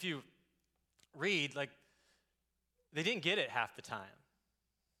 And if you read, like, they didn't get it half the time.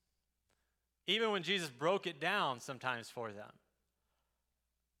 Even when Jesus broke it down sometimes for them,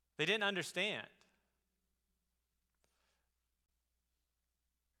 they didn't understand.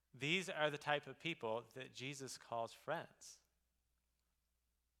 These are the type of people that Jesus calls friends.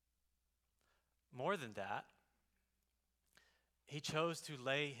 More than that, he chose to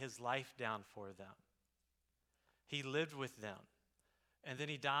lay his life down for them. He lived with them, and then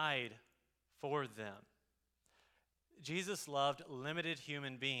he died for them. Jesus loved limited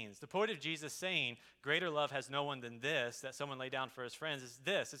human beings. The point of Jesus saying, greater love has no one than this, that someone lay down for his friends, is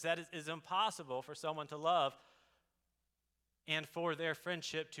this, is that it is impossible for someone to love and for their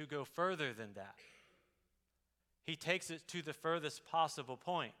friendship to go further than that. He takes it to the furthest possible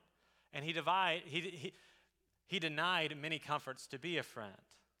point. And he denied many comforts to be a friend.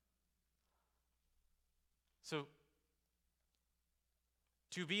 So,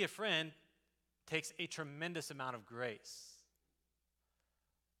 to be a friend takes a tremendous amount of grace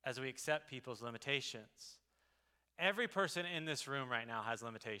as we accept people's limitations. Every person in this room right now has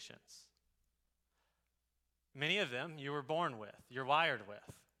limitations. Many of them you were born with, you're wired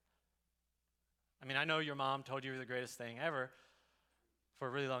with. I mean, I know your mom told you were the greatest thing ever for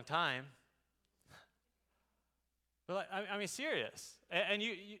a really long time. But like, I mean, serious. And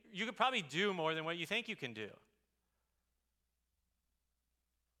you could probably do more than what you think you can do.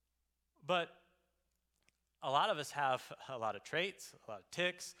 But a lot of us have a lot of traits, a lot of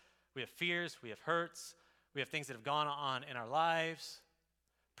tics. We have fears, we have hurts, we have things that have gone on in our lives,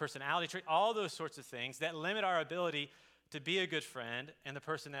 personality traits, all those sorts of things that limit our ability to be a good friend and the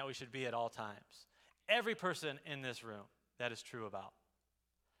person that we should be at all times. Every person in this room, that is true about.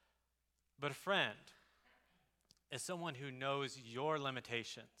 But a friend is someone who knows your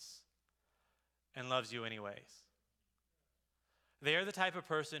limitations and loves you anyways. They are the type of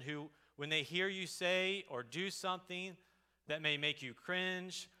person who, when they hear you say or do something that may make you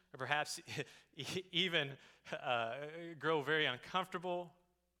cringe or perhaps even grow very uncomfortable,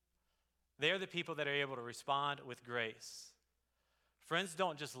 they are the people that are able to respond with grace. Friends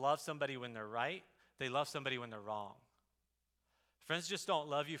don't just love somebody when they're right, they love somebody when they're wrong. Friends just don't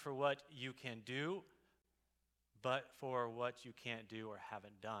love you for what you can do, but for what you can't do or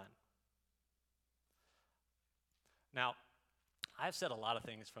haven't done. Now, I've said a lot of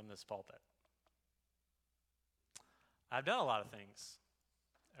things from this pulpit. I've done a lot of things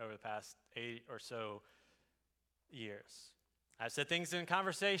over the past 8 or so years. I've said things in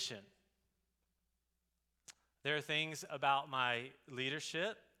conversation. There are things about my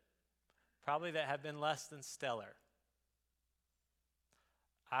leadership probably that have been less than stellar.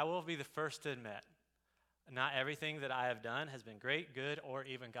 I will be the first to admit, not everything that I have done has been great, good, or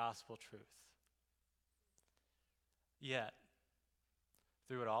even gospel truth. Yet,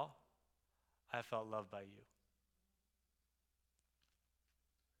 through it all, I have felt loved by you.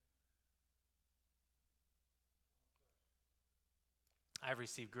 I've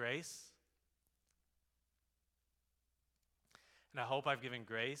received grace, and I hope I've given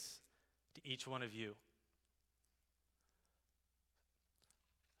grace to each one of you.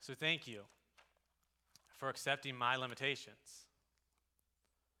 So thank you for accepting my limitations.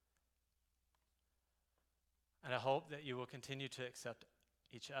 And I hope that you will continue to accept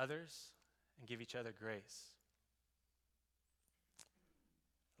each other's and give each other grace.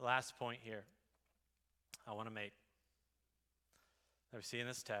 The last point here I want to make that we see in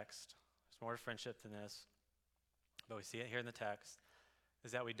this text, there's more to friendship than this, but we see it here in the text,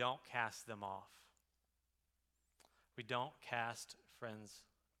 is that we don't cast them off. We don't cast friends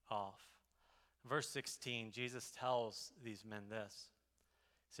off. Verse 16, Jesus tells these men this.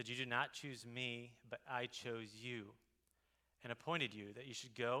 He said, "You did not choose me, but I chose you and appointed you that you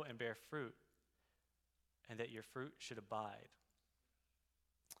should go and bear fruit and that your fruit should abide."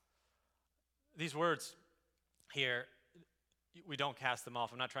 These words here, we don't cast them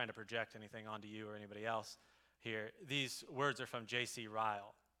off. I'm not trying to project anything onto you or anybody else here. These words are from J.C.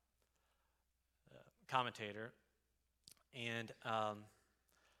 Ryle, commentator, and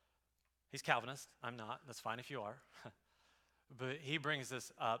he's Calvinist. I'm not. That's fine if you are. But he brings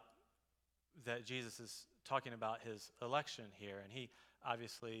this up that Jesus is talking about his election here. And he,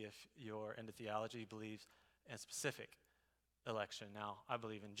 obviously, if you're into theology, believes in specific election. Now, I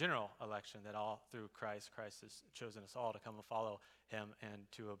believe in general election, that all through Christ has chosen us all to come and follow him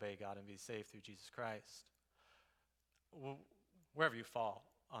and to obey God and be saved through Jesus Christ. Wherever you fall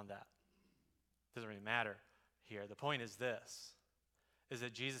on that, doesn't really matter here. The point is this, is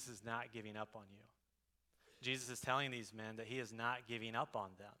that Jesus is not giving up on you. Jesus is telling these men that he is not giving up on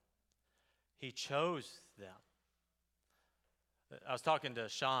them. He chose them. I was talking to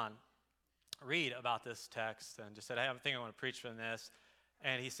Sean Reed about this text and just said, I think I want to preach from this.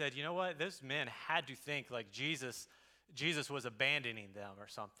 And he said, you know what? Those men had to think like Jesus was abandoning them or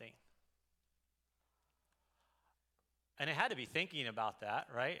something. And they had to be thinking about that,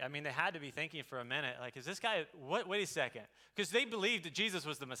 right? I mean, they had to be thinking for a minute, like, is this guy, wait a second. Because they believed that Jesus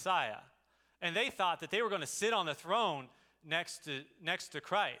was the Messiah. And they thought that they were going to sit on the throne next to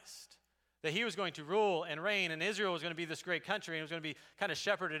Christ. That he was going to rule and reign, and Israel was going to be this great country, and it was going to be kind of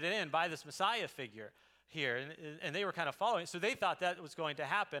shepherded in by this Messiah figure here. And they were kind of following. So they thought that was going to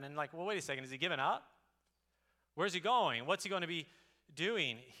happen. And like, well, wait a second, is he giving up? Where's he going? What's he going to be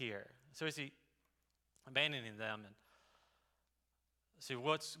doing here? So is he abandoning them? And see,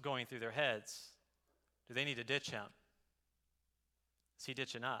 what's going through their heads? Do they need to ditch him? Is he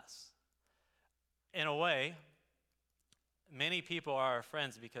ditching us? In a way, many people are our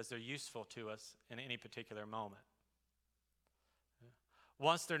friends because they're useful to us in any particular moment.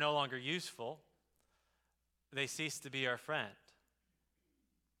 Once they're no longer useful, they cease to be our friend.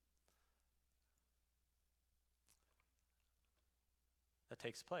 That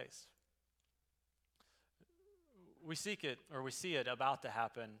takes place. We see it about to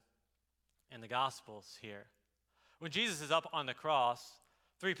happen in the Gospels here. When Jesus is up on the cross,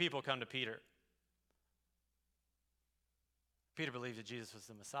 3 people come to Peter. Peter believed that Jesus was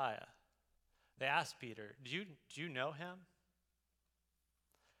the Messiah. They asked Peter, do you know him?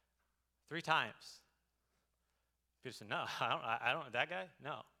 3 times. Peter said, no, I don't, that guy?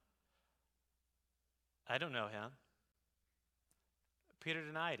 No. I don't know him. Peter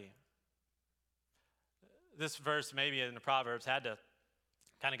denied him. This verse, maybe in the Proverbs, had to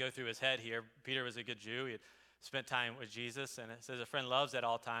kind of go through his head here. Peter was a good Jew. He had spent time with Jesus, and it says a friend loves at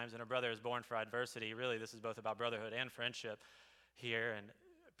all times, and a brother is born for adversity. Really, this is both about brotherhood and friendship here, and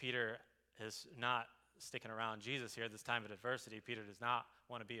Peter is not sticking around Jesus here at this time of adversity. Peter does not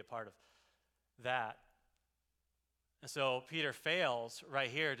want to be a part of that. And so Peter fails right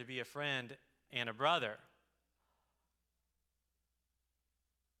here to be a friend and a brother.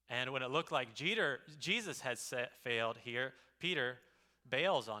 And when it looked like Jesus had failed here, Peter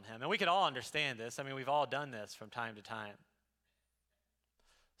bails on him. And we could all understand this. I mean, we've all done this from time to time.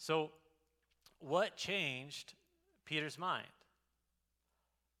 So what changed Peter's mind?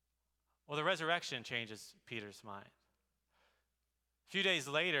 Well, the resurrection changes Peter's mind. A few days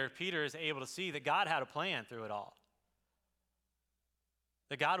later, Peter is able to see that God had a plan through it all.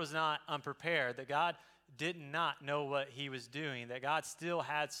 That God was not unprepared, that God did not know what he was doing, that God still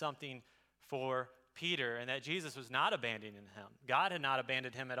had something for Peter, and that Jesus was not abandoning him. God had not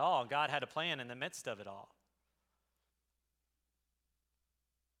abandoned him at all. God had a plan in the midst of it all.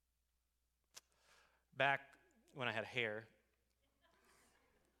 Back when I had hair,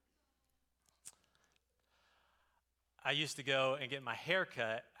 I used to go and get my hair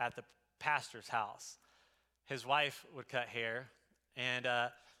cut at the pastor's house. His wife would cut hair, and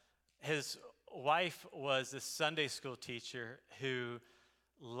his wife was this Sunday school teacher who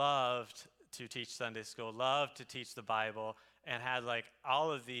loved to teach Sunday school, loved to teach the Bible, and had like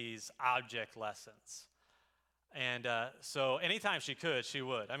all of these object lessons. And so anytime she could, she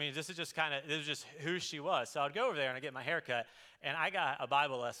would. I mean, this was just who she was. So I'd go over there and I'd get my hair cut, and I got a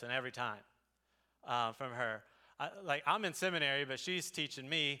Bible lesson every time from her. I'm in seminary, but she's teaching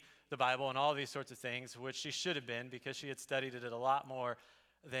me the Bible and all these sorts of things, which she should have been because she had studied it a lot more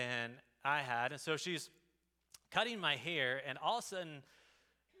than I had. And so she's cutting my hair, and all of a sudden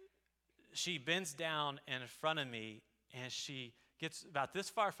she bends down in front of me, and she gets about this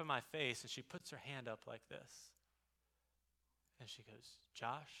far from my face, and she puts her hand up like this. And she goes,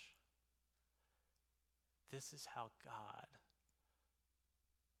 Josh, this is how God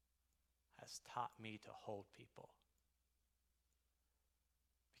has taught me to hold people.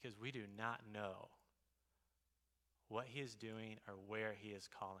 Because we do not know what he is doing or where he is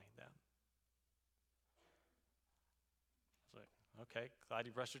calling them. I was like, okay, glad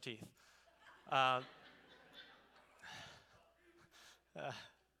you brushed your teeth.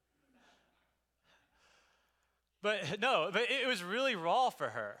 But it was really raw for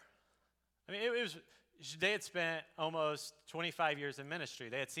her. I mean, they had spent almost 25 years in ministry.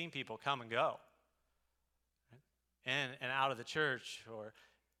 They had seen people come and go, and out of the church, or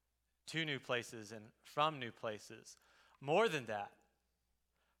to new places and from new places. More than that,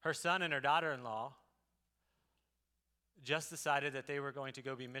 her son and her daughter-in-law just decided that they were going to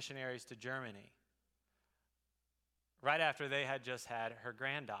go be missionaries to Germany right after they had just had her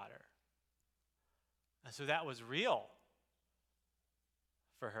granddaughter. And so that was real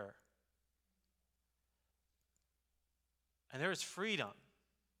for her. And there is freedom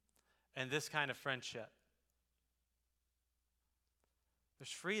in this kind of friendship.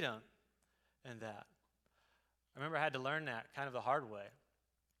 There's freedom in that. I remember I had to learn that kind of the hard way.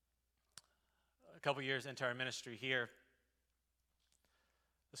 A couple years into our ministry here,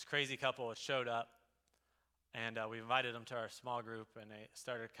 this crazy couple had showed up, and we invited them to our small group, and they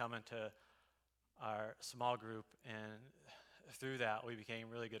started coming to our small group, and through that, we became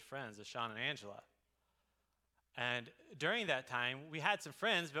really good friends, as Sean and Angela. And during that time, we had some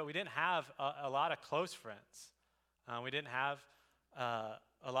friends, but we didn't have a lot of close friends. We didn't have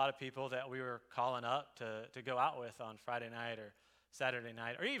a lot of people that we were calling up to go out with on Friday night or Saturday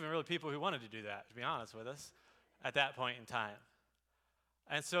night, or even really people who wanted to do that, to be honest with us, at that point in time.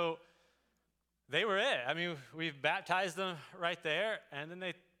 And so they were it. I mean, we baptized them right there, and then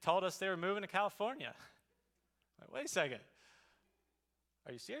they told us they were moving to California. Like, wait a second.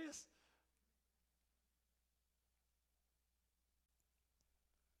 Are you serious?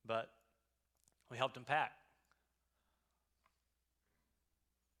 But we helped them pack.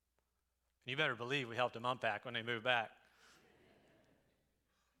 And you better believe we helped them unpack when they moved back.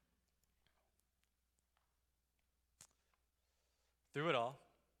 Through it all,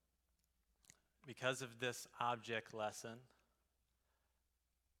 because of this object lesson,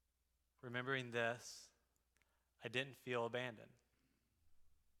 remembering this, I didn't feel abandoned.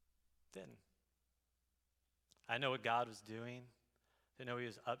 Didn't. I know what God was doing. Didn't know what he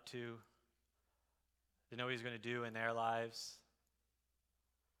was up to. Didn't know what he was going to do in their lives.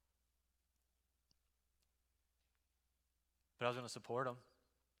 But I was going to support them.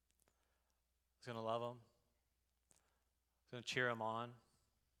 I was going to love them. I was going to cheer them on.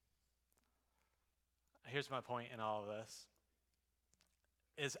 Here's my point in all of this,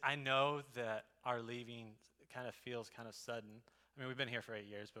 is I know that our leaving kind of feels kind of sudden. I mean, we've been here for 8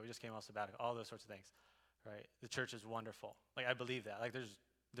 years, but we just came off sabbatical, all those sorts of things, right? The church is wonderful. Like, I believe that. Like,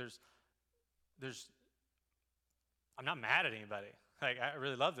 I'm not mad at anybody. Like, I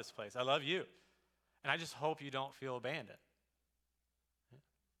really love this place. I love you. And I just hope you don't feel abandoned.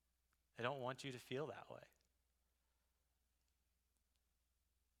 I don't want you to feel that way.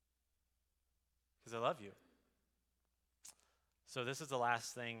 Because I love you. So this is the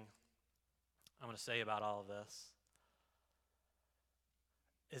last thing I'm going to say about all of this,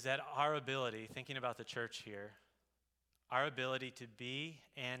 is that our ability, thinking about the church here, our ability to be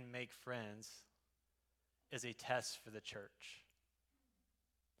and make friends is a test for the church.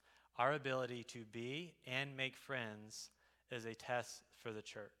 Our ability to be and make friends is a test for the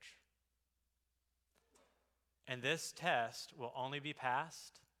church. And this test will only be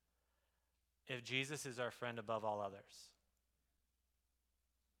passed if Jesus is our friend above all others.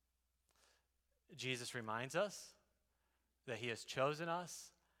 Jesus reminds us that he has chosen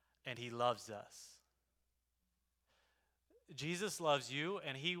us and he loves us. Jesus loves you,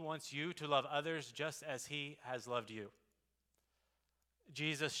 and he wants you to love others just as he has loved you.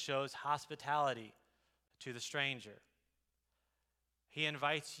 Jesus shows hospitality to the stranger. He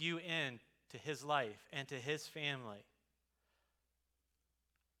invites you in to his life and to his family.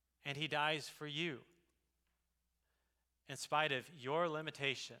 And he dies for you in spite of your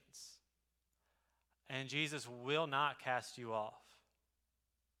limitations. And Jesus will not cast you off.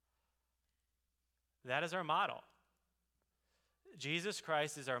 That is our model. Jesus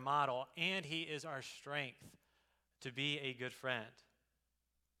Christ is our model, and he is our strength to be a good friend.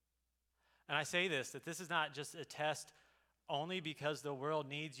 And I say this, that this is not just a test only because the world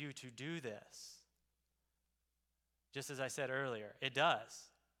needs you to do this. Just as I said earlier, it does.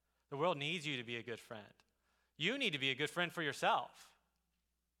 The world needs you to be a good friend. You need to be a good friend for yourself.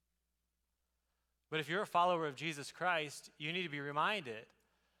 But if you're a follower of Jesus Christ, you need to be reminded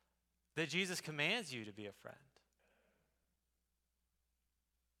that Jesus commands you to be a friend.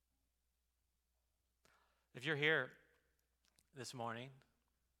 If you're here this morning,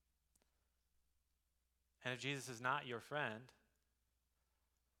 and if Jesus is not your friend,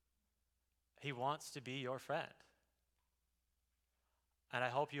 he wants to be your friend. And I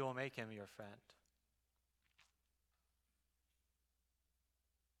hope you will make him your friend.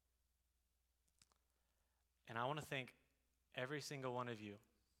 And I want to thank every single one of you,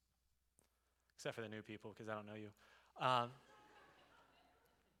 except for the new people, because I don't know you. I'm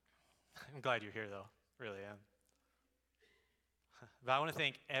glad you're here, though. Really am. But I want to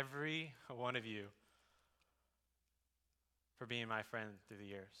thank every one of you for being my friend through the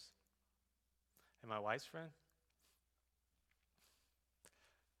years. And my wife's friend?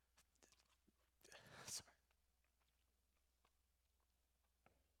 Sorry.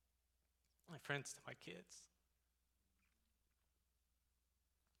 My friends to my kids.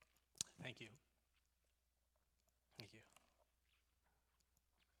 Thank you. Thank you.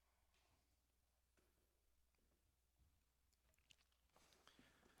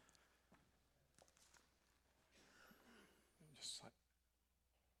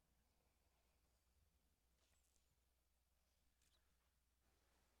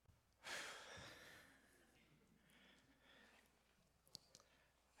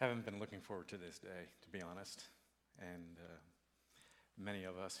 Haven't been looking forward to this day, to be honest. And many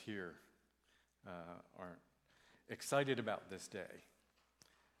of us here aren't excited about this day.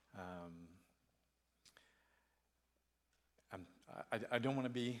 I don't want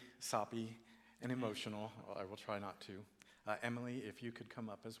to be soppy and emotional. I will try not to. Emily, if you could come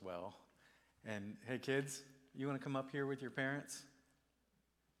up as well. And hey, kids, you want to come up here with your parents?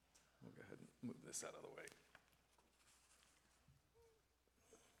 We'll go ahead and move this out of the way.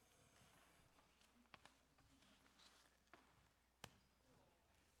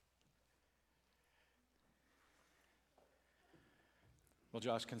 Well,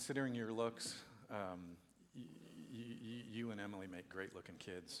 Josh, considering your looks, you and Emily make great-looking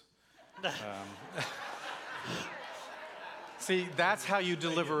kids. See, that's how you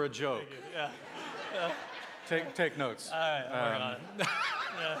deliver a joke. Take notes. All right, I'm working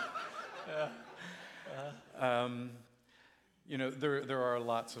on it. There are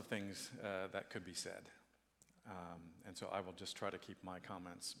lots of things that could be said, and so I will just try to keep my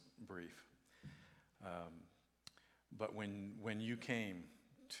comments brief. But when you came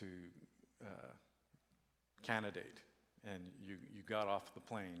to candidate and you got off the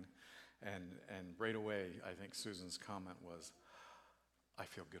plane, and right away, I think Susan's comment was, "I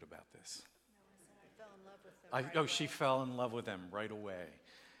feel good about this." No, I said I fell in love with them. She fell in love with them right away,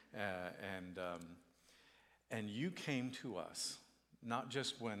 and you came to us not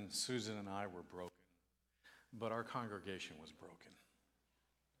just when Susan and I were broken, but our congregation was broken,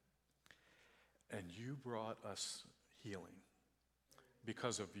 and you brought us healing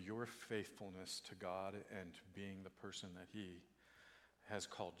because of your faithfulness to God and to being the person that He has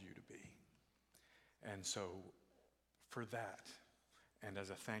called you to be. And so for that, and as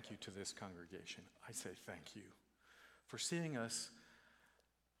a thank you to this congregation, I say thank you for seeing us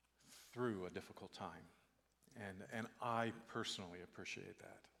through a difficult time. And I personally appreciate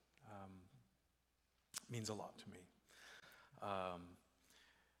that. It means a lot to me.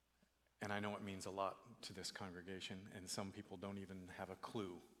 And I know it means a lot to this congregation, and some people don't even have a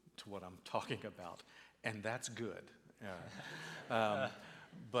clue to what I'm talking about, and that's good.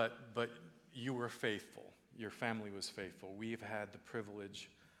 But you were faithful. Your family was faithful. We've had the privilege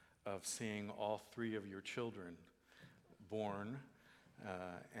of seeing all three of your children born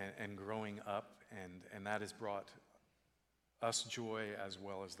and growing up, and that has brought us joy as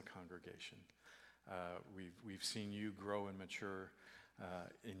well as the congregation. We've seen you grow and mature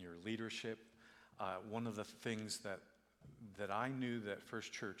in your leadership. One of the things that I knew that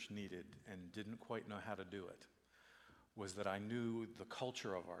First Church needed and didn't quite know how to do it was that I knew the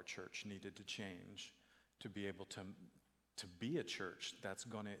culture of our church needed to change to be able to be a church that's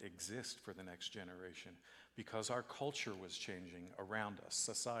going to exist for the next generation, because our culture was changing around us,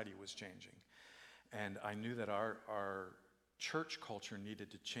 society was changing. And I knew that our church culture needed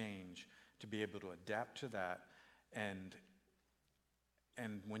to change to be able to adapt to that. And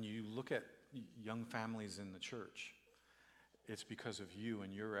when you look at young families in the church, it's because of you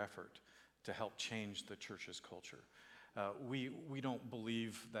and your effort to help change the church's culture. We don't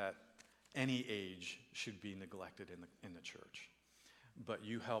believe that any age should be neglected in the church, but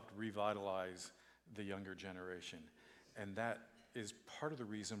you helped revitalize the younger generation, and that is part of the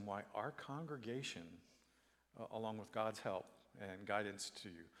reason why our congregation, along with God's help and guidance to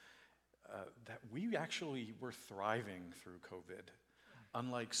you, that we actually were thriving through COVID,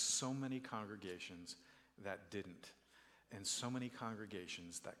 unlike so many congregations that didn't, and so many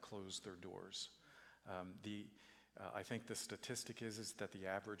congregations that closed their doors. I think the statistic is that the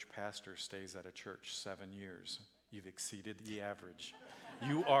average pastor stays at a church 7 years. You've exceeded the average.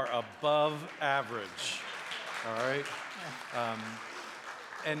 You are above average, all right?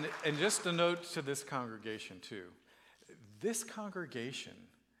 And just a note to this congregation too. This congregation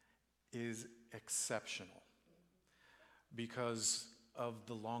is exceptional because of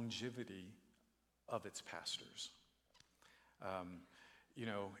the longevity of its pastors.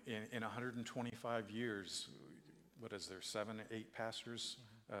 In 125 years, what is there, 7 or 8 pastors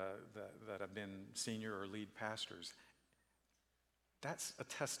that have been senior or lead pastors? That's a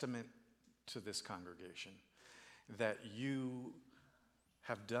testament to this congregation, that you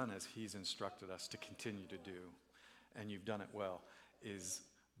have done as He's instructed us to continue to do, and you've done it well, is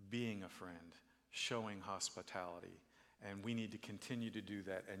being a friend, showing hospitality, and we need to continue to do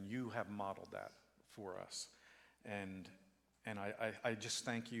that, and you have modeled that for us. And I just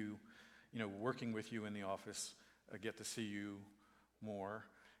thank you, working with you in the office, I get to see you more,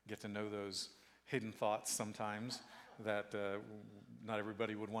 get to know those hidden thoughts sometimes that not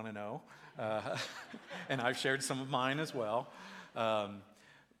everybody would want to know. And I've shared some of mine as well.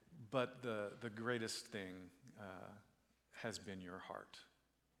 But the greatest thing has been your heart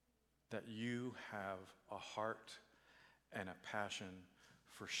that you have a heart and a passion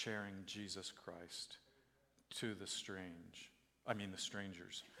for sharing Jesus Christ to the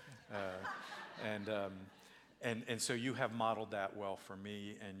strangers. And so you have modeled that well for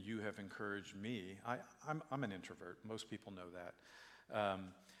me, and you have encouraged me. I'm an introvert. Most people know that.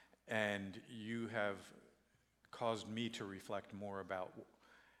 And you have caused me to reflect more about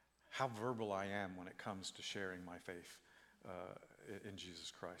how verbal I am when it comes to sharing my faith in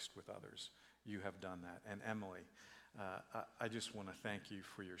Jesus Christ with others. You have done that. And Emily, I just want to thank you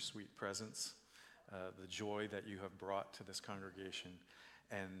for your sweet presence, the joy that you have brought to this congregation,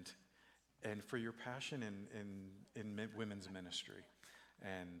 and for your passion in women's ministry.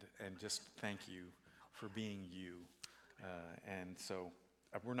 And just thank you for being you. And so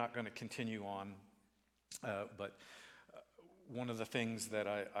we're not going to continue on, but one of the things that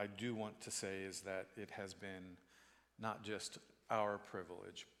I do want to say is that it has been not just our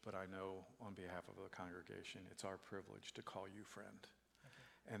privilege, but I know on behalf of the congregation, it's our privilege to call you friend.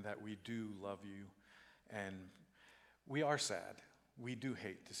 And that we do love you, and we are sad. We do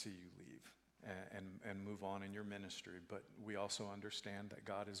hate to see you leave and move on in your ministry, but we also understand that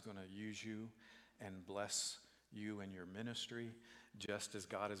God is going to use you and bless you and your ministry, just as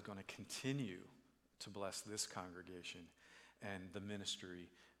God is going to continue to bless this congregation and the ministry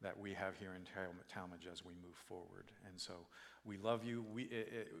that we have here in Talmadge as we move forward. And so we love you.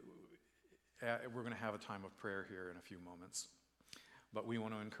 We're going to have a time of prayer here in a few moments, but we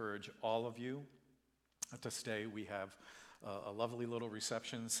want to encourage all of you to stay. We have a lovely little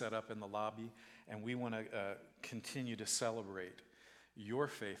reception set up in the lobby, and we want to continue to celebrate your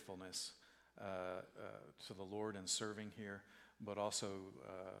faithfulness to the Lord and serving here, but also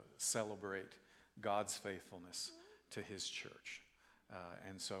celebrate God's faithfulness to his church.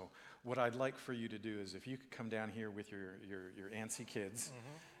 And so what I'd like for you to do is if you could come down here with your antsy kids.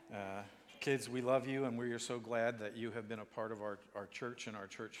 Kids, we love you, and we are so glad that you have been a part of our church and our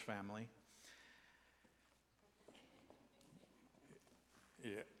church family.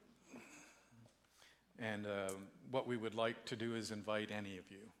 Yeah. And what we would like to do is invite any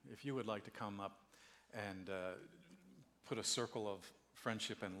of you, if you would like to come up and put a circle of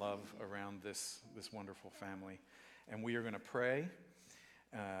friendship and love around this wonderful family. And we are going to pray,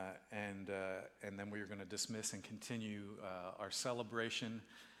 and then we are going to dismiss and continue our celebration.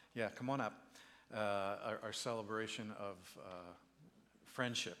 Yeah, come on up. Our celebration of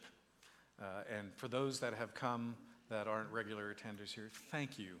friendship. And for those that have come that aren't regular attenders here,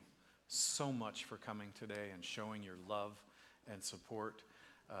 thank you so much for coming today and showing your love and support.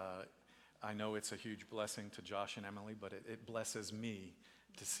 I know it's a huge blessing to Josh and Emily, but it blesses me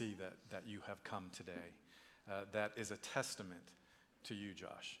to see that you have come today. That is a testament to you,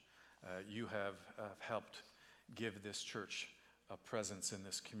 Josh. You have helped give this church a presence in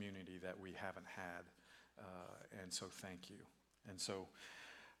this community that we haven't had. And so thank you. And so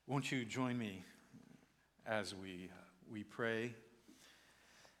won't you join me as we pray?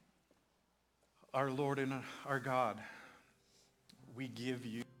 Our Lord and our God, we give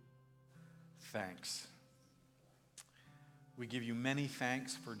you thanks. We give you many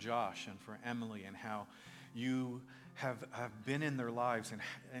thanks for Josh and for Emily and how you have been in their lives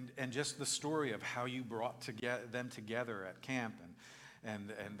and just the story of how you brought them together at camp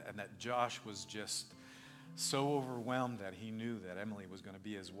and that Josh was just so overwhelmed that he knew that Emily was going to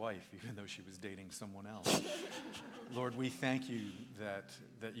be his wife even though she was dating someone else. Lord, we thank you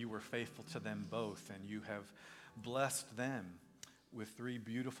that you were faithful to them both, and you have blessed them with 3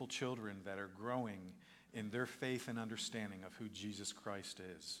 beautiful children that are growing in their faith and understanding of who Jesus Christ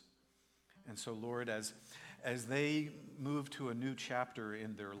is. And so, Lord, as they move to a new chapter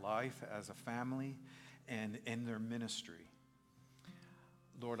in their life as a family and in their ministry,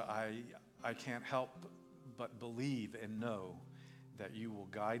 Lord, I can't help but believe and know that you will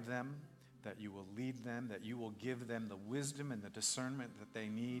guide them, that you will lead them, that you will give them the wisdom and the discernment that they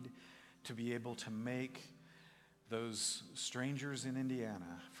need to be able to make those strangers in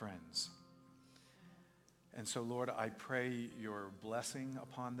Indiana friends. And so, Lord, I pray your blessing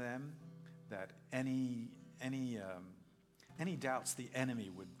upon them, that any doubts the enemy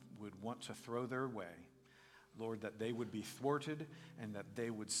would want to throw their way, Lord, that they would be thwarted and that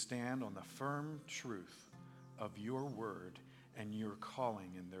they would stand on the firm truth of your word and your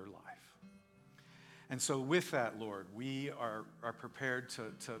calling in their life. And so with that, Lord, we are prepared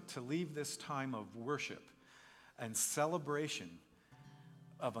to leave this time of worship and celebration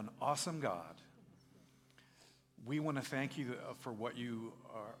of an awesome God. We want to thank you for what you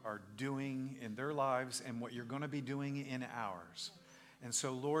are doing in their lives and what you're going to be doing in ours. And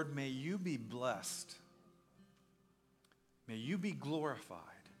so, Lord, may you be blessed. May you be glorified.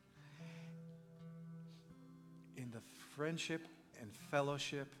 in the friendship and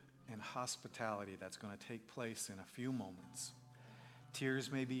fellowship and hospitality that's going to take place in a few moments.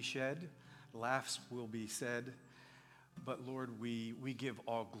 Tears may be shed, laughs will be said, but Lord, we give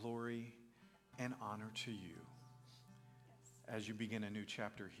all glory and honor to you as you begin a new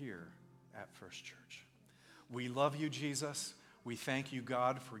chapter here at First Church. We love you, Jesus. We thank you,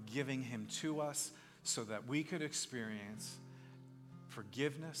 God, for giving him to us so that we could experience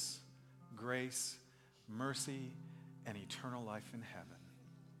forgiveness, grace, mercy, and eternal life in heaven.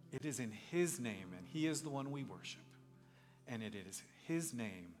 It is in his name, and he is the one we worship. And it is his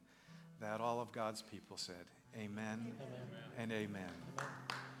name that all of God's people said, amen, and amen.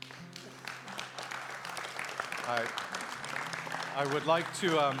 I would like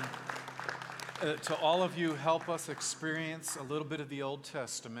to all of you help us experience a little bit of the Old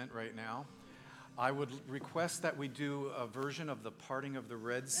Testament right now. I would request that we do a version of the parting of the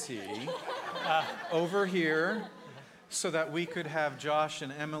Red Sea over here, so that we could have Josh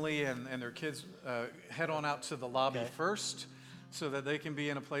and Emily and their kids head on out to the lobby first, so that they can be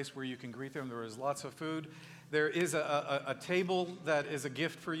in a place where you can greet them. There is lots of food. There is a table that is a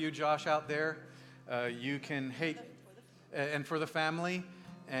gift for you, Josh, out there. You can and for the family.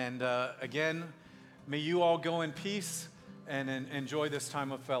 And again, may you all go in peace and enjoy this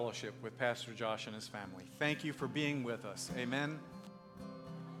time of fellowship with Pastor Josh and his family. Thank you for being with us. Amen.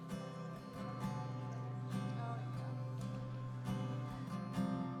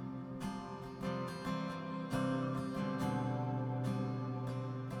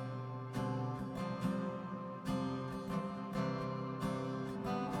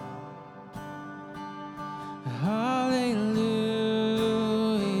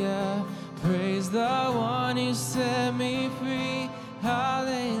 Hallelujah, praise the one who set me free.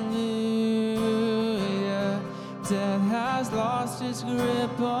 Hallelujah, death has lost its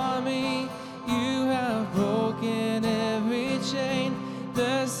grip on me. You have broken every chain.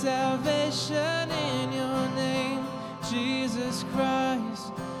 There's salvation in your name, Jesus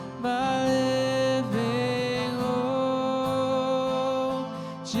Christ, my living hope.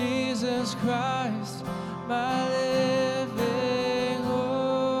 Jesus Christ, my living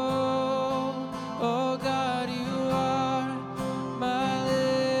hope. Oh God, you are my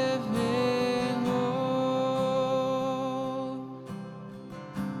living hope.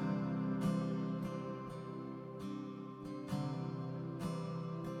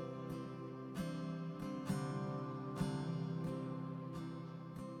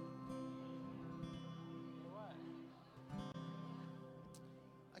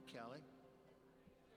 Hi, Kelly.